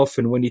quite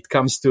often when it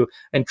comes to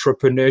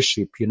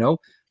entrepreneurship,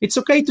 It's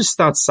okay to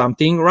start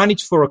something, run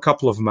it for a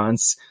couple of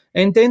months,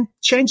 and then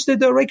change the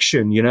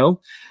direction,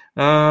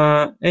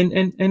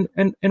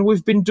 And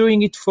we've been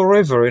doing it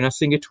forever, and I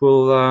think it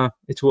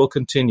will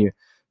continue.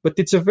 But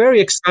it's a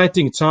very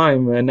exciting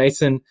time,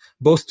 Nathan,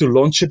 both to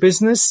launch a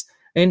business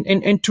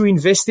and to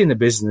invest in a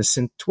business.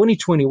 And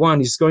 2021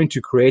 is going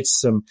to create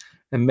some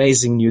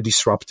amazing new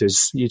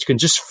disruptors. You can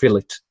just feel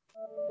it.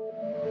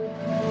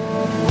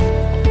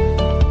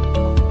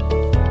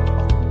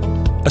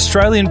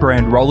 Australian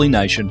brand Rolly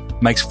Nation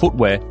makes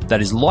footwear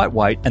that is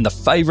lightweight and the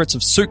favourites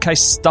of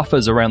suitcase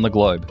stuffers around the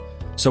globe.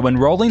 So when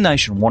Rolly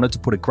Nation wanted to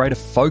put a greater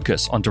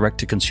focus on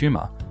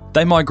direct-to-consumer,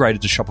 they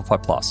migrated to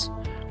Shopify Plus.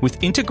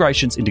 With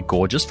integrations into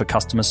Gorgeous for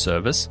customer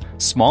service,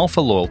 Smile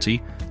for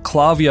loyalty,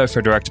 Klaviyo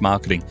for direct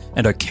marketing,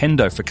 and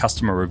Okendo for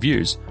customer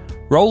reviews,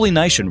 Rolly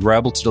Nation were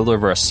able to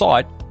deliver a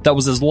site that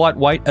was as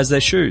lightweight as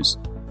their shoes.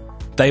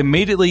 They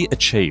immediately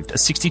achieved a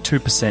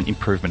 62%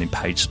 improvement in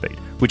page speed,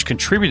 which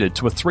contributed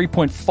to a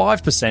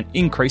 3.5%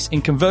 increase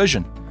in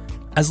conversion.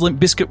 As Limp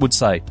Bizkit would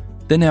say,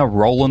 they're now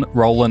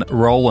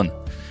rollin'.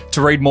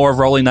 To read more of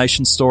Rolling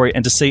Nation's story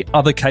and to see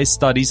other case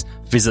studies,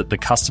 visit the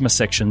customer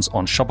sections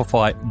on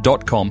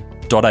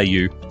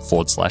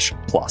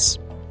shopify.com.au/plus.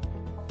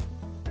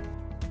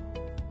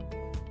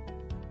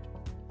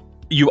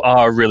 You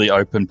are a really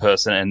open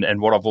person,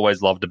 and what I've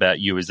always loved about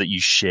you is that you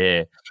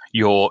share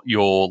your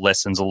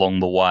lessons along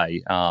the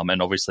way,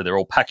 and obviously they're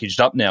all packaged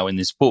up now in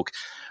this book.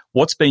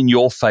 What's been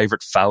your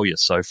favourite failure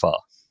so far?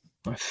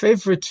 My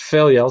favorite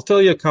failure, I'll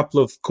tell you a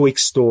couple of quick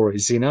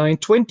stories. In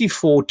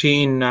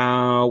 2014,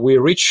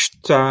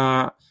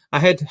 I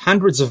had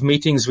hundreds of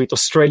meetings with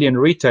Australian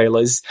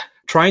retailers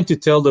trying to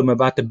tell them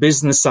about the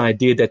business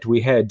idea that we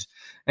had.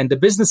 And the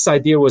business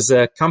idea was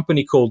a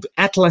company called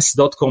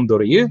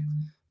atlas.com.au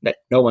that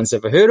no one's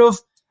ever heard of.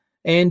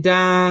 And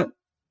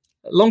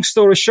long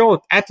story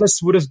short,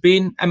 Atlas would have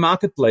been a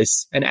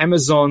marketplace, an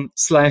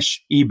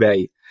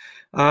Amazon/eBay.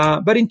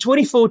 But in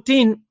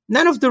 2014,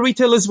 none of the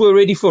retailers were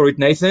ready for it,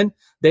 Nathan.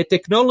 Their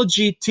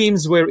technology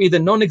teams were either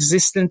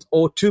non-existent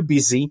or too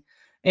busy,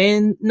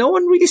 and no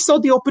one really saw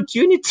the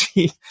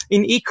opportunity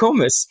in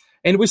e-commerce.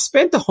 And we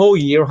spent the whole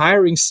year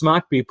hiring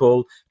smart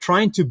people,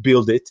 trying to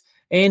build it.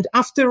 And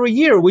after a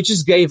year, we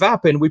just gave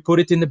up and we put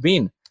it in the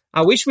bin.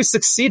 I wish we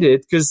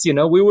succeeded because,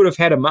 we would have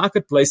had a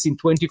marketplace in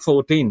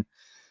 2014.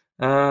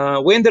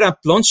 We ended up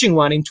launching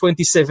one in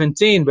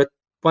 2017, but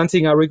one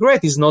thing I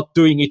regret is not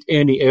doing it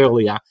any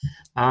earlier.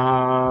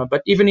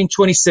 But even in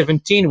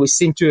 2017, we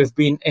seem to have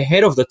been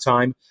ahead of the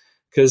time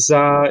because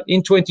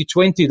in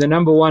 2020, the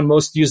number one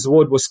most used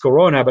word was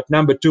Corona, but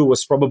number two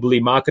was probably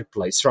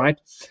marketplace, right?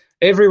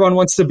 Everyone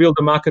wants to build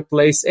a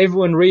marketplace.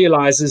 Everyone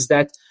realizes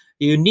that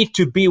you need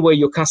to be where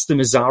your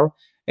customers are.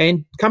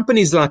 And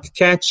companies like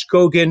Catch,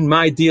 Kogan,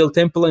 MyDeal,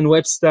 Temple &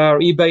 Webster,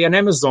 eBay, and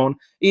Amazon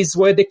is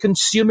where the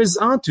consumers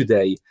are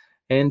today.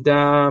 And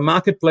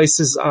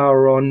marketplaces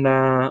are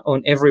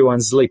on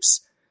everyone's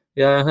lips.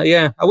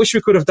 Yeah. I wish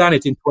we could have done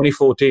it in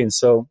 2014.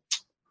 So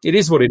it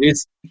is what it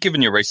is.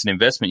 Given your recent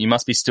investment, you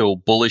must be still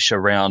bullish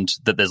around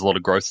that there's a lot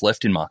of growth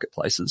left in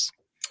marketplaces.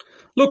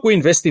 Look, we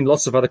invest in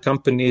lots of other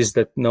companies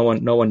that no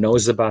one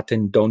knows about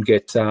and don't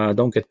get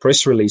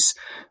press release.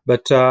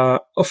 But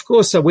of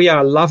course, we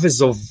are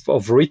lovers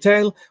of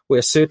retail. We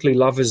are certainly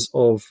lovers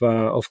of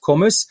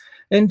commerce,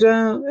 and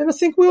I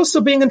think we're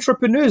also being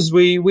entrepreneurs.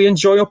 We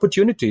enjoy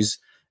opportunities,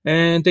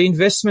 and the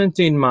investment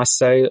in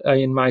MySale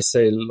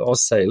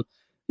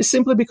is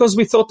simply because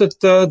we thought that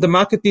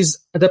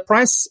the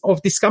price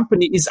of this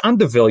company is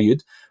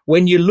undervalued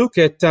when you look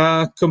at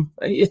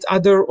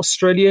other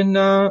Australian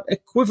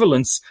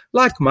equivalents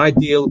like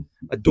MyDeal,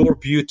 Adore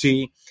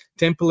Beauty,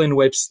 Temple &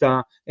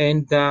 Webster,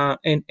 and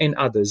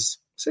others.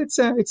 So it's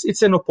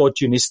an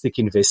opportunistic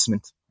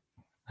investment.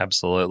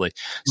 Absolutely.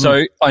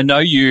 So I know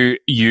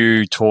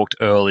you talked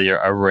earlier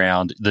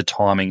around the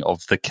timing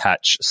of the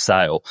Catch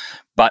sale,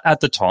 but at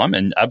the time,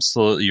 and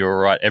absolutely you're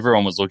right,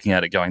 everyone was looking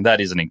at it going, that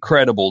is an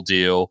incredible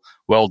deal.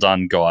 Well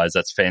done, guys.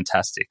 That's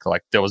fantastic.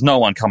 Like there was no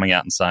one coming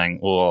out and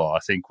saying, I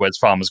think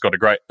Wesfarmers got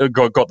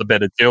the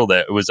better deal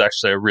there. It was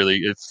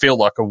actually it felt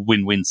like a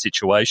win-win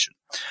situation.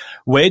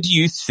 Where do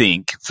you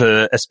think,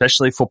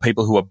 especially for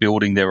people who are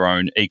building their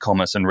own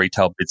e-commerce and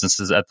retail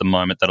businesses at the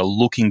moment that are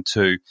looking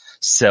to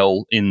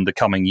sell in the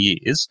coming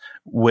years,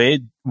 where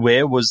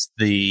was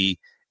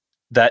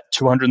that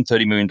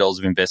 $230 million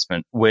of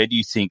investment, where do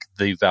you think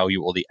the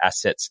value or the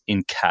assets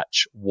in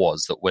Catch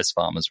was that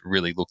Wesfarmers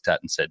really looked at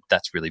and said,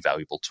 that's really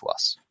valuable to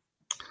us?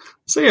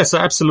 So yes,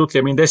 absolutely.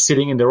 I mean, they're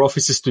sitting in their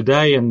offices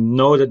today and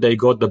know that they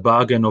got the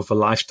bargain of a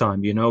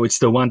lifetime. It's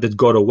the one that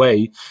got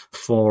away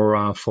for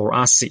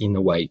us in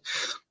a way.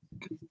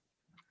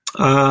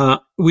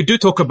 We do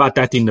talk about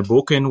that in the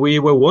book, and we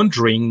were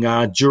wondering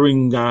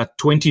during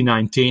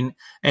 2019,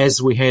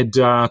 as we had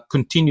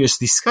continuous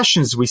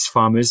discussions with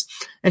farmers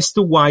as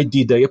to why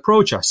did they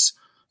approach us.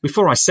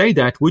 Before I say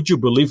that, would you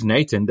believe,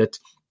 Nathan, that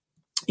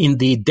in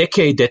the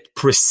decade that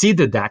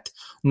preceded that,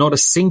 not a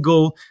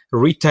single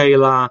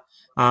retailer,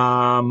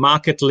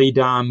 market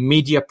leader,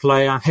 media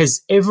player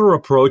has ever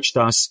approached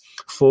us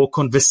for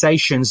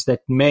conversations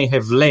that may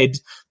have led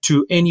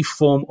to any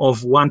form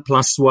of 1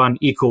 + 1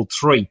 =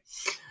 3.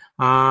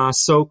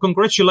 So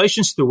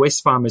congratulations to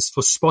Wesfarmers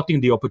for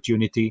spotting the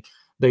opportunity.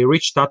 They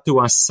reached out to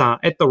us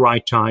at the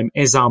right time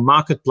as our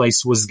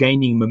marketplace was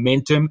gaining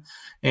momentum.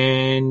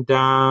 And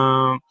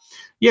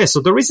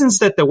so the reasons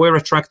that they were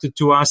attracted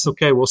to us,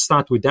 okay, we'll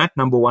start with that.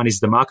 Number one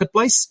is the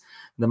marketplace.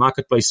 The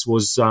marketplace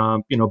was,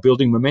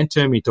 building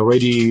momentum. It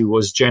already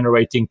was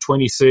generating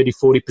 20, 30,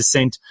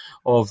 40%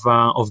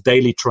 of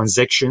daily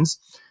transactions.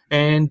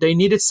 And they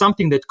needed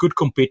something that could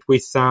compete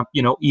with,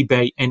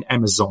 eBay and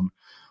Amazon.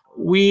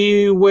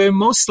 We were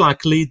most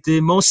likely the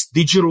most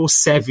digital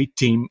savvy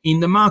team in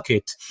the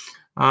market.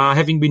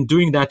 Having been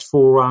doing that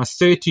for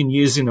 13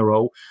 years in a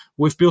row,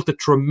 we've built a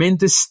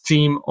tremendous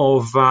team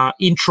of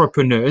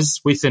entrepreneurs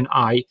with an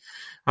eye,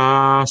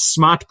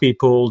 smart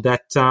people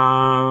that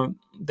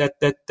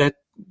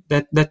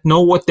that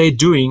know what they're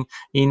doing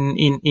in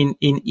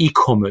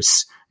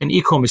e-commerce. And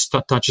e-commerce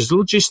touches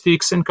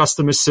logistics and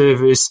customer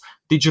service,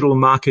 digital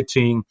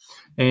marketing,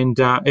 and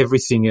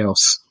everything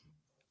else.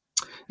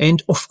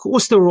 And of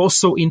course, they were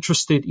also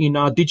interested in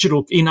our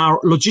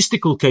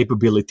logistical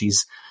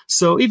capabilities.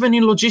 So even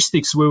in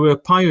logistics, we were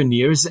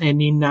pioneers.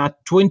 And in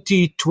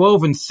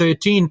 2012 and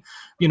 13,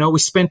 we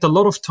spent a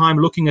lot of time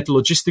looking at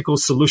logistical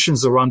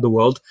solutions around the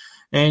world.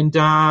 And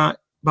by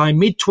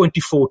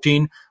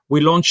mid-2014,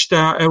 we launched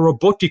a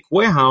robotic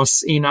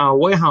warehouse in our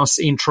warehouse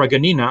in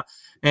Truganina.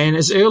 And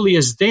as early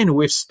as then,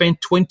 we've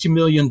spent $20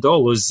 million,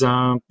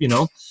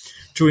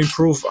 to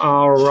improve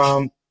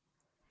our,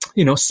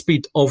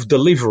 speed of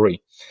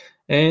delivery.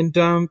 And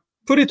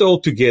put it all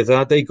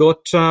together, they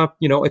got, a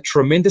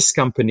tremendous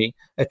company,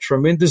 a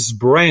tremendous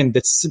brand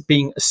that's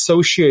being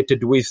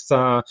associated with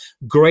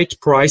great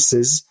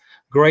prices,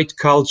 great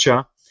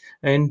culture,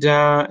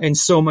 and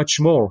so much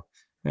more.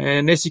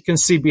 And as you can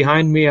see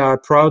behind me, I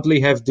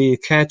proudly have the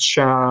Catch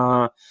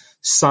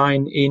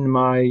sign in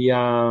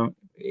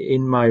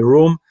my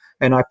room,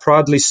 and I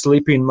proudly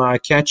sleep in my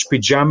Catch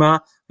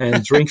pajama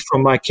and drink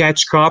from my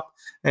Catch cup.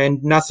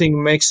 And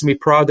nothing makes me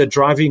prouder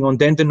driving on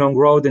Dandenong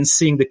Road and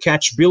seeing the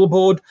Catch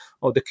billboard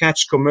or the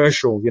Catch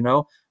commercial.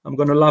 I'm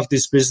going to love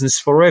this business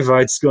forever.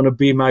 It's going to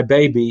be my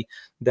baby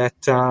that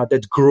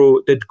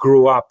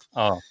grew up.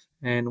 Oh.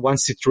 And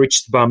once it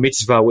reached bar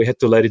mitzvah, we had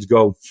to let it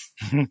go.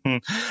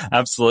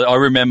 Absolutely. I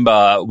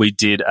remember we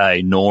did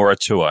a Nora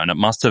tour, and it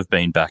must have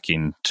been back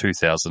in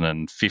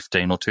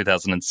 2015 or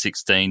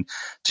 2016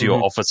 to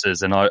your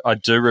offices. And I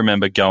do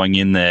remember going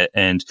in there,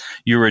 and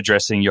you were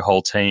addressing your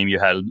whole team. You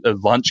had a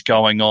lunch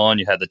going on.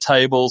 You had the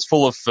tables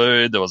full of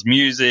food. There was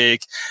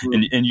music,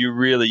 and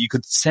you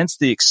could sense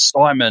the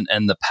excitement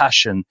and the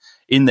passion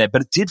in there.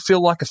 But it did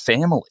feel like a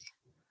family.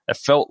 It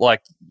felt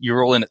like you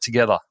were all in it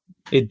together.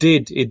 It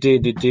did,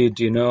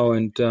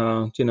 and,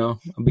 I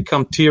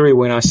become teary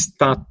when I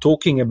start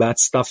talking about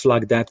stuff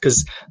like that,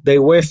 because they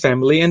were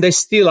family and they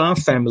still are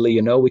family.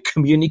 We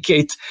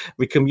communicate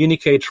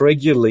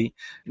regularly.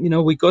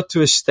 We got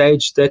to a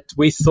stage that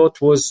we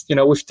thought was,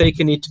 we've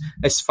taken it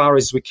as far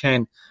as we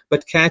can.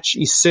 But Catch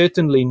is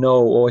certainly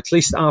or at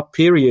least our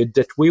period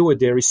that we were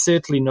there is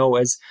certainly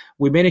as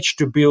we managed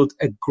to build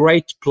a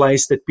great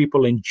place that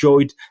people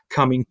enjoyed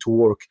coming to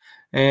work.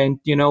 And,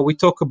 we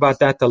talk about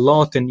that a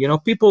lot. And,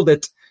 people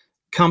that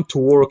come to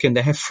work and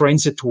they have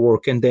friends at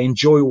work and they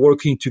enjoy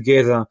working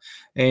together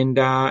and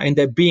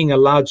they're being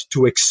allowed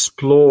to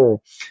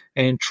explore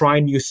and try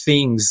new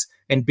things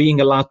and being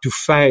allowed to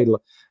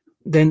fail,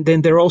 then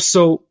they're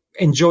also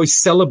enjoy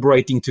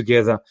celebrating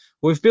together.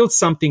 We've built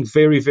something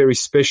very, very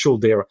special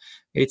there.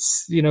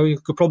 It's, you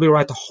could probably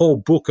write a whole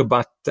book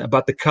about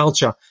the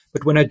culture.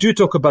 But when I do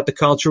talk about the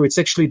culture, it's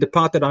actually the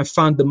part that I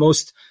found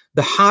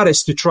the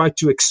hardest to try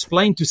to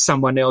explain to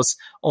someone else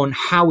on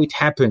how it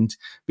happened,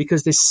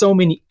 because there's so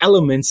many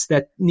elements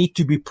that need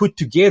to be put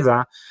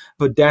together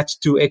for that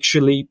to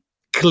actually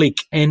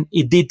click. And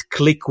it did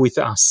click with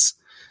us.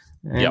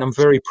 And I'm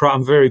very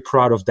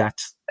proud of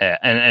that.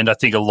 And I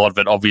think a lot of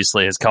it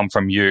obviously has come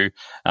from you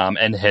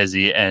and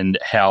Hezi, and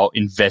how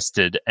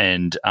invested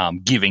and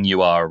giving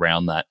you are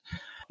around that.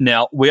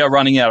 Now, we are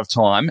running out of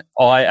time.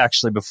 I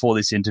actually, before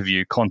this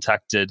interview,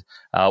 contacted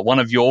one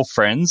of your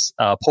friends,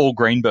 Paul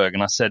Greenberg,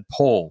 and I said,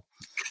 Paul,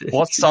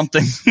 what's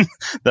something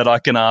that I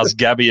can ask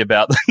Gabby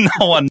about that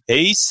no one?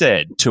 He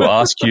said to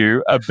ask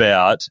you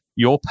about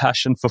your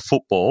passion for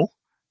football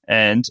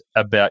and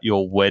about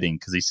your wedding,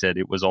 because he said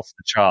it was off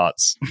the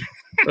charts.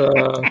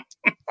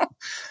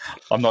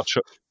 I'm not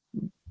sure.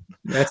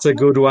 That's a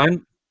good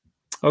one.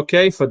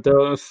 Okay, for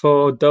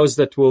those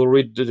that will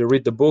read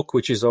the book,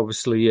 which is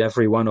obviously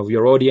every one of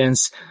your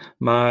audience,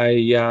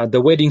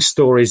 the wedding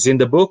story is in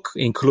the book,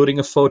 including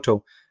a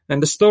photo.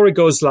 And the story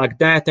goes like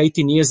that.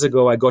 18 years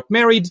ago, I got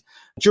married.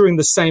 During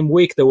the same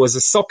week, there was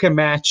a soccer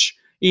match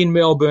in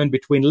Melbourne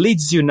between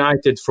Leeds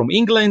United from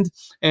England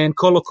and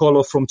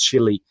Colo-Colo from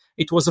Chile.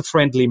 It was a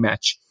friendly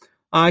match.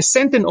 I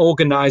sent the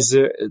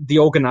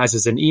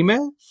organizers an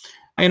email,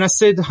 and I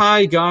said,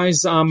 hi,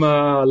 guys, I'm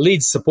a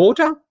Leeds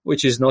supporter,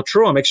 which is not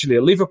true. I'm actually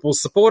a Liverpool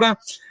supporter,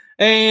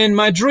 and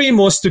my dream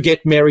was to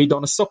get married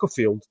on a soccer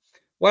field.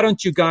 Why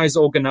don't you guys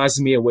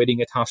organize me a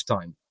wedding at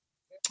halftime?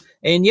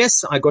 And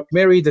yes, I got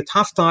married at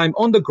halftime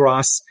on the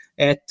grass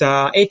at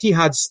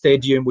Etihad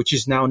Stadium, which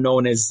is now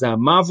known as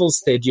Marvel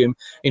Stadium,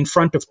 in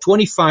front of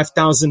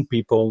 25,000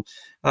 people.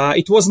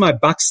 It was my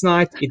Bucks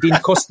night. It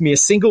didn't cost me a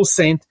single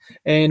cent,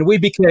 and we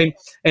became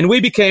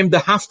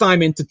the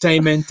halftime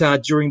entertainment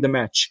during the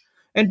match.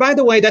 And by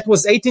the way, that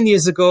was 18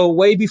 years ago,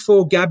 way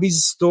before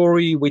Gabby's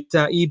story with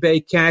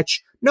eBay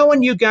Catch. No one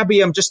knew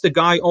Gabby. I'm just a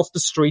guy off the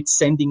street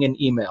sending an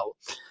email.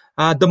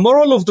 The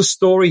moral of the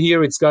story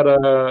here, it's got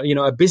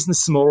a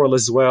business moral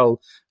as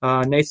well,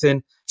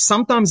 Nathan.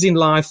 Sometimes in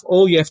life,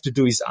 all you have to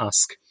do is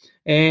ask.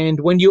 And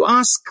when you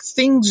ask,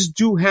 things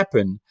do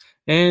happen.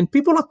 And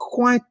people are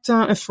quite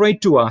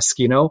afraid to ask,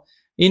 In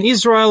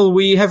Israel,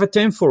 we have a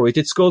term for it.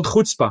 It's called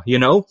chutzpah,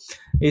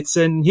 It's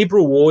an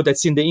Hebrew word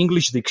that's in the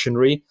English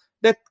dictionary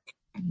that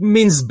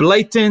means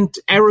blatant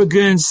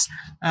arrogance,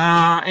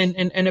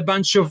 and a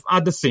bunch of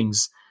other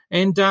things.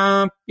 And,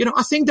 I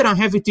think that I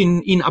have it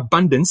in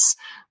abundance,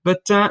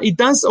 but it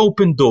does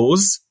open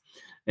doors.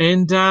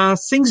 And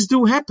things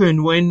do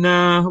happen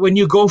when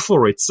you go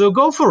for it. So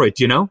go for it,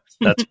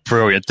 That's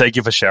brilliant. Thank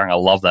you for sharing. I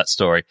love that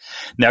story.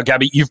 Now,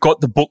 Gabby, you've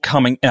got the book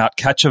coming out,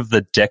 Catch of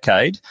the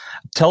Decade.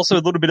 Tell us a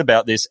little bit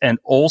about this and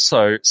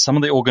also some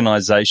of the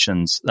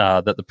organizations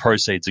that the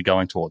proceeds are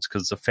going towards,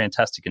 because it's a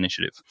fantastic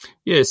initiative.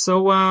 Yeah,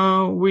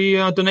 so we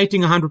are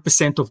donating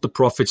 100% of the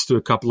profits to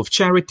a couple of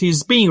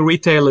charities. Being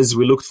retailers,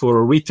 we looked for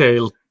a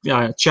retail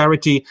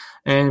charity,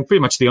 and pretty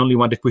much the only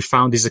one that we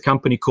found is a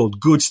company called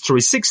Goods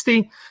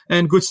 360.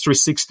 And Goods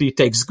 360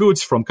 takes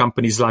goods from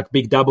companies like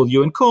Big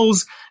W and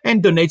Coles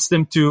and donates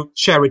them to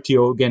charity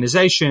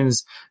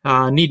organizations,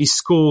 needy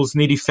schools,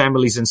 needy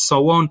families, and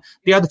so on.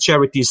 The other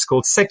charity is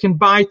called Second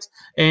Bite,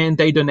 and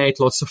they donate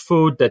lots of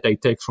food that they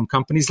take from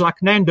companies like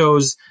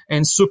Nando's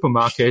and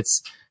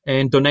supermarkets,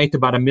 and donate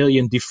about 1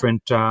 million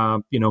different,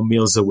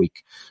 meals a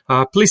week.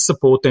 Please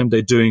support them.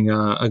 They're doing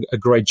a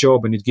great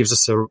job, and it gives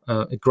us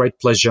a great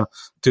pleasure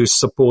to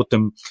support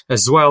them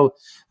as well.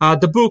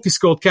 The book is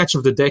called Catch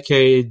of the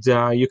Decade.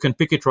 You can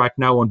pick it right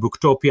now on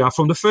Booktopia.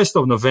 From the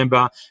 1st of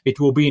November, it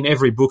will be in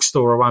every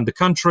bookstore around the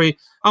country.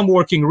 I'm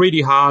working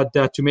really hard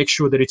to make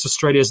sure that it's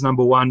Australia's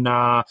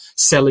 #1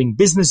 selling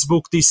business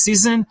book this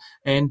season.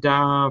 And,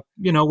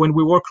 when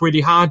we work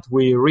really hard,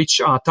 we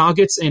reach our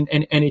targets, and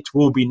it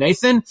will be,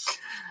 Nathan.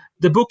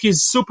 The book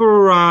is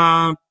super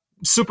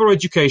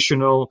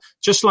educational,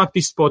 just like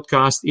this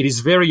podcast. It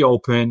is very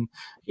open.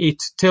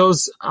 It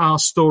tells our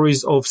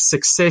stories of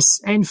success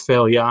and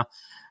failure.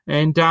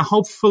 And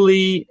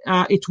hopefully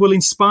it will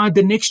inspire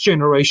the next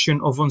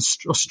generation of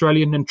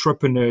Australian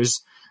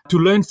entrepreneurs to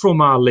learn from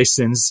our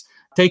lessons,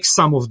 take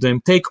some of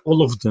them, take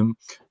all of them,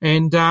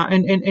 and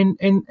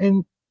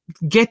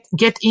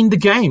get in the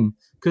game,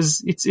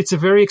 because it's a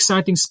very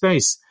exciting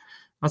space.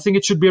 I think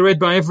it should be read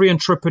by every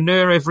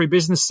entrepreneur, every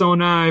business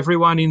owner,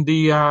 everyone in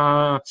the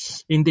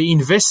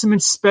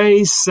investment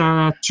space,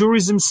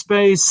 tourism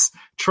space,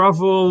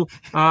 travel,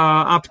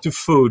 up to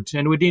food.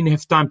 And we didn't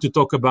have time to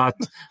talk about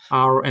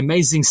our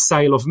amazing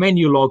sale of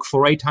Menulog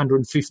for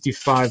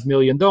 $855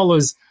 million.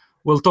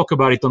 We'll talk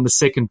about it on the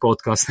second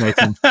podcast,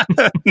 Nathan.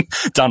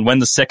 Done. When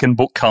the second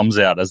book comes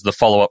out as the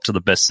follow-up to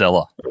the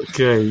bestseller.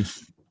 Okay.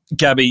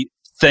 Gabby,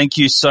 thank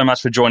you so much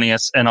for joining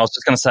us. And I was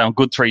just going to say, on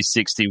Good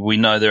 360, we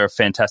know they're a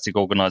fantastic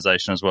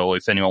organisation as well.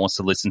 If anyone wants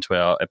to listen to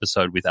our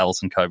episode with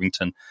Alison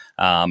Covington,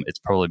 it's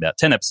probably about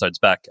 10 episodes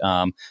back.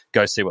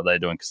 Go see what they're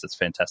doing, because it's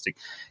fantastic.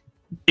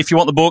 If you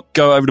want the book,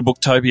 go over to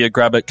Booktopia,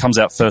 grab it. It comes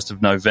out 1st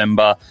of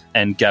November.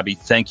 And Gabby,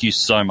 thank you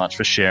so much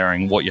for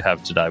sharing what you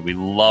have today. We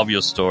love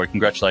your story.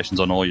 Congratulations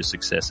on all your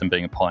success and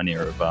being a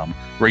pioneer of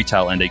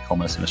retail and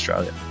e-commerce in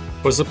Australia.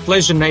 It was a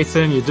pleasure,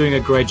 Nathan. You're doing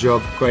a great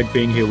job. Great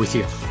being here with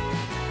you.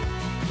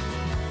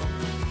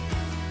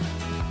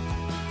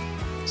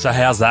 So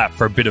how's that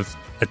for a bit of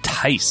a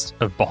taste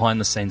of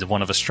behind the scenes of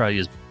one of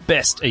Australia's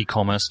best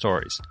e-commerce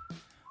stories?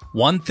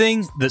 One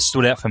thing that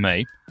stood out for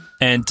me,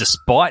 and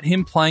despite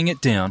him playing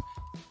it down,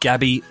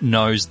 Gabby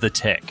knows the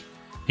tech.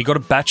 He got a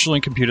Bachelor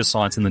in Computer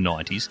Science in the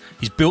 90s.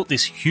 He's built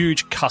this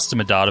huge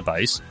customer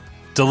database,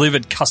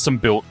 delivered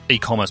custom-built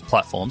e-commerce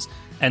platforms,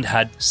 and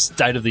had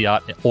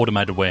state-of-the-art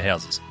automated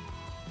warehouses.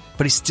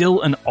 But he's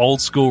still an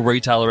old-school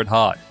retailer at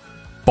heart.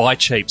 Buy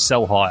cheap,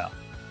 sell higher.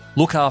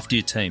 Look after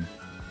your team.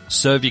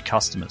 Serve your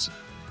customers.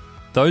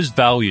 Those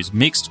values,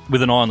 mixed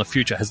with an eye on the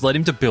future, has led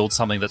him to build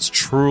something that's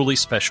truly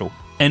special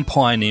and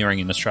pioneering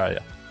in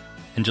Australia.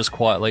 And just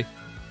quietly,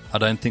 I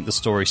don't think the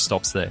story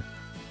stops there.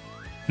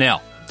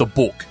 Now, the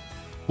book.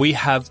 We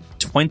have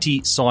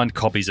 20 signed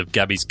copies of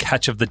Gabby's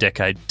Catch of the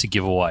Decade to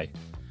give away.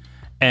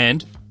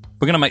 And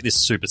we're going to make this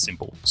super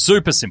simple.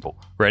 Super simple.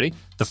 Ready?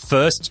 The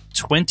first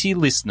 20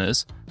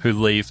 listeners who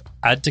leave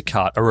Add to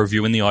Cart a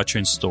review in the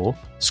iTunes store,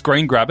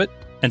 screen grab it,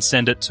 and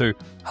send it to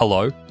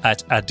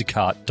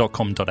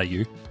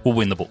hello@addtocart.com.au will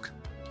win the book.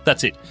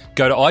 That's it.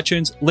 Go to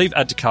iTunes, leave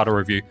Add to Cart a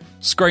review,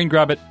 screen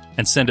grab it,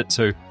 and send it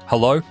to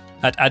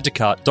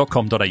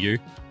hello@addtocart.com.au,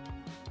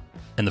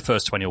 and the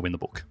first 20 will win the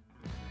book.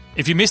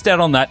 If you missed out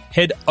on that,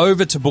 head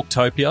over to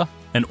Booktopia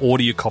and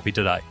order your copy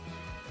today.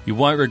 You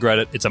won't regret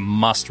it. It's a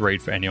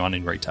must-read for anyone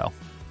in retail.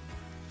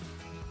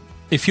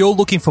 If you're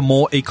looking for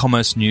more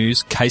e-commerce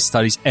news, case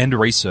studies, and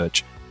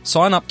research,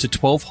 sign up to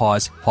 12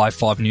 High's High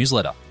 5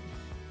 newsletter.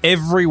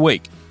 Every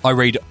week, I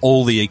read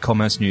all the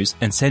e-commerce news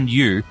and send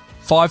you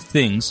 5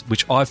 things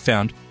which I've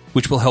found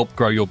which will help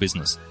grow your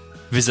business.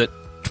 Visit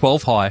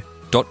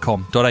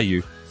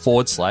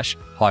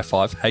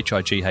 12high.com.au/high5,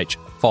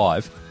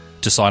 HIGH5,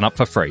 to sign up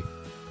for free.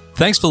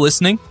 Thanks for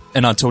listening,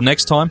 and until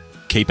next time,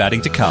 keep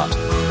adding to cart.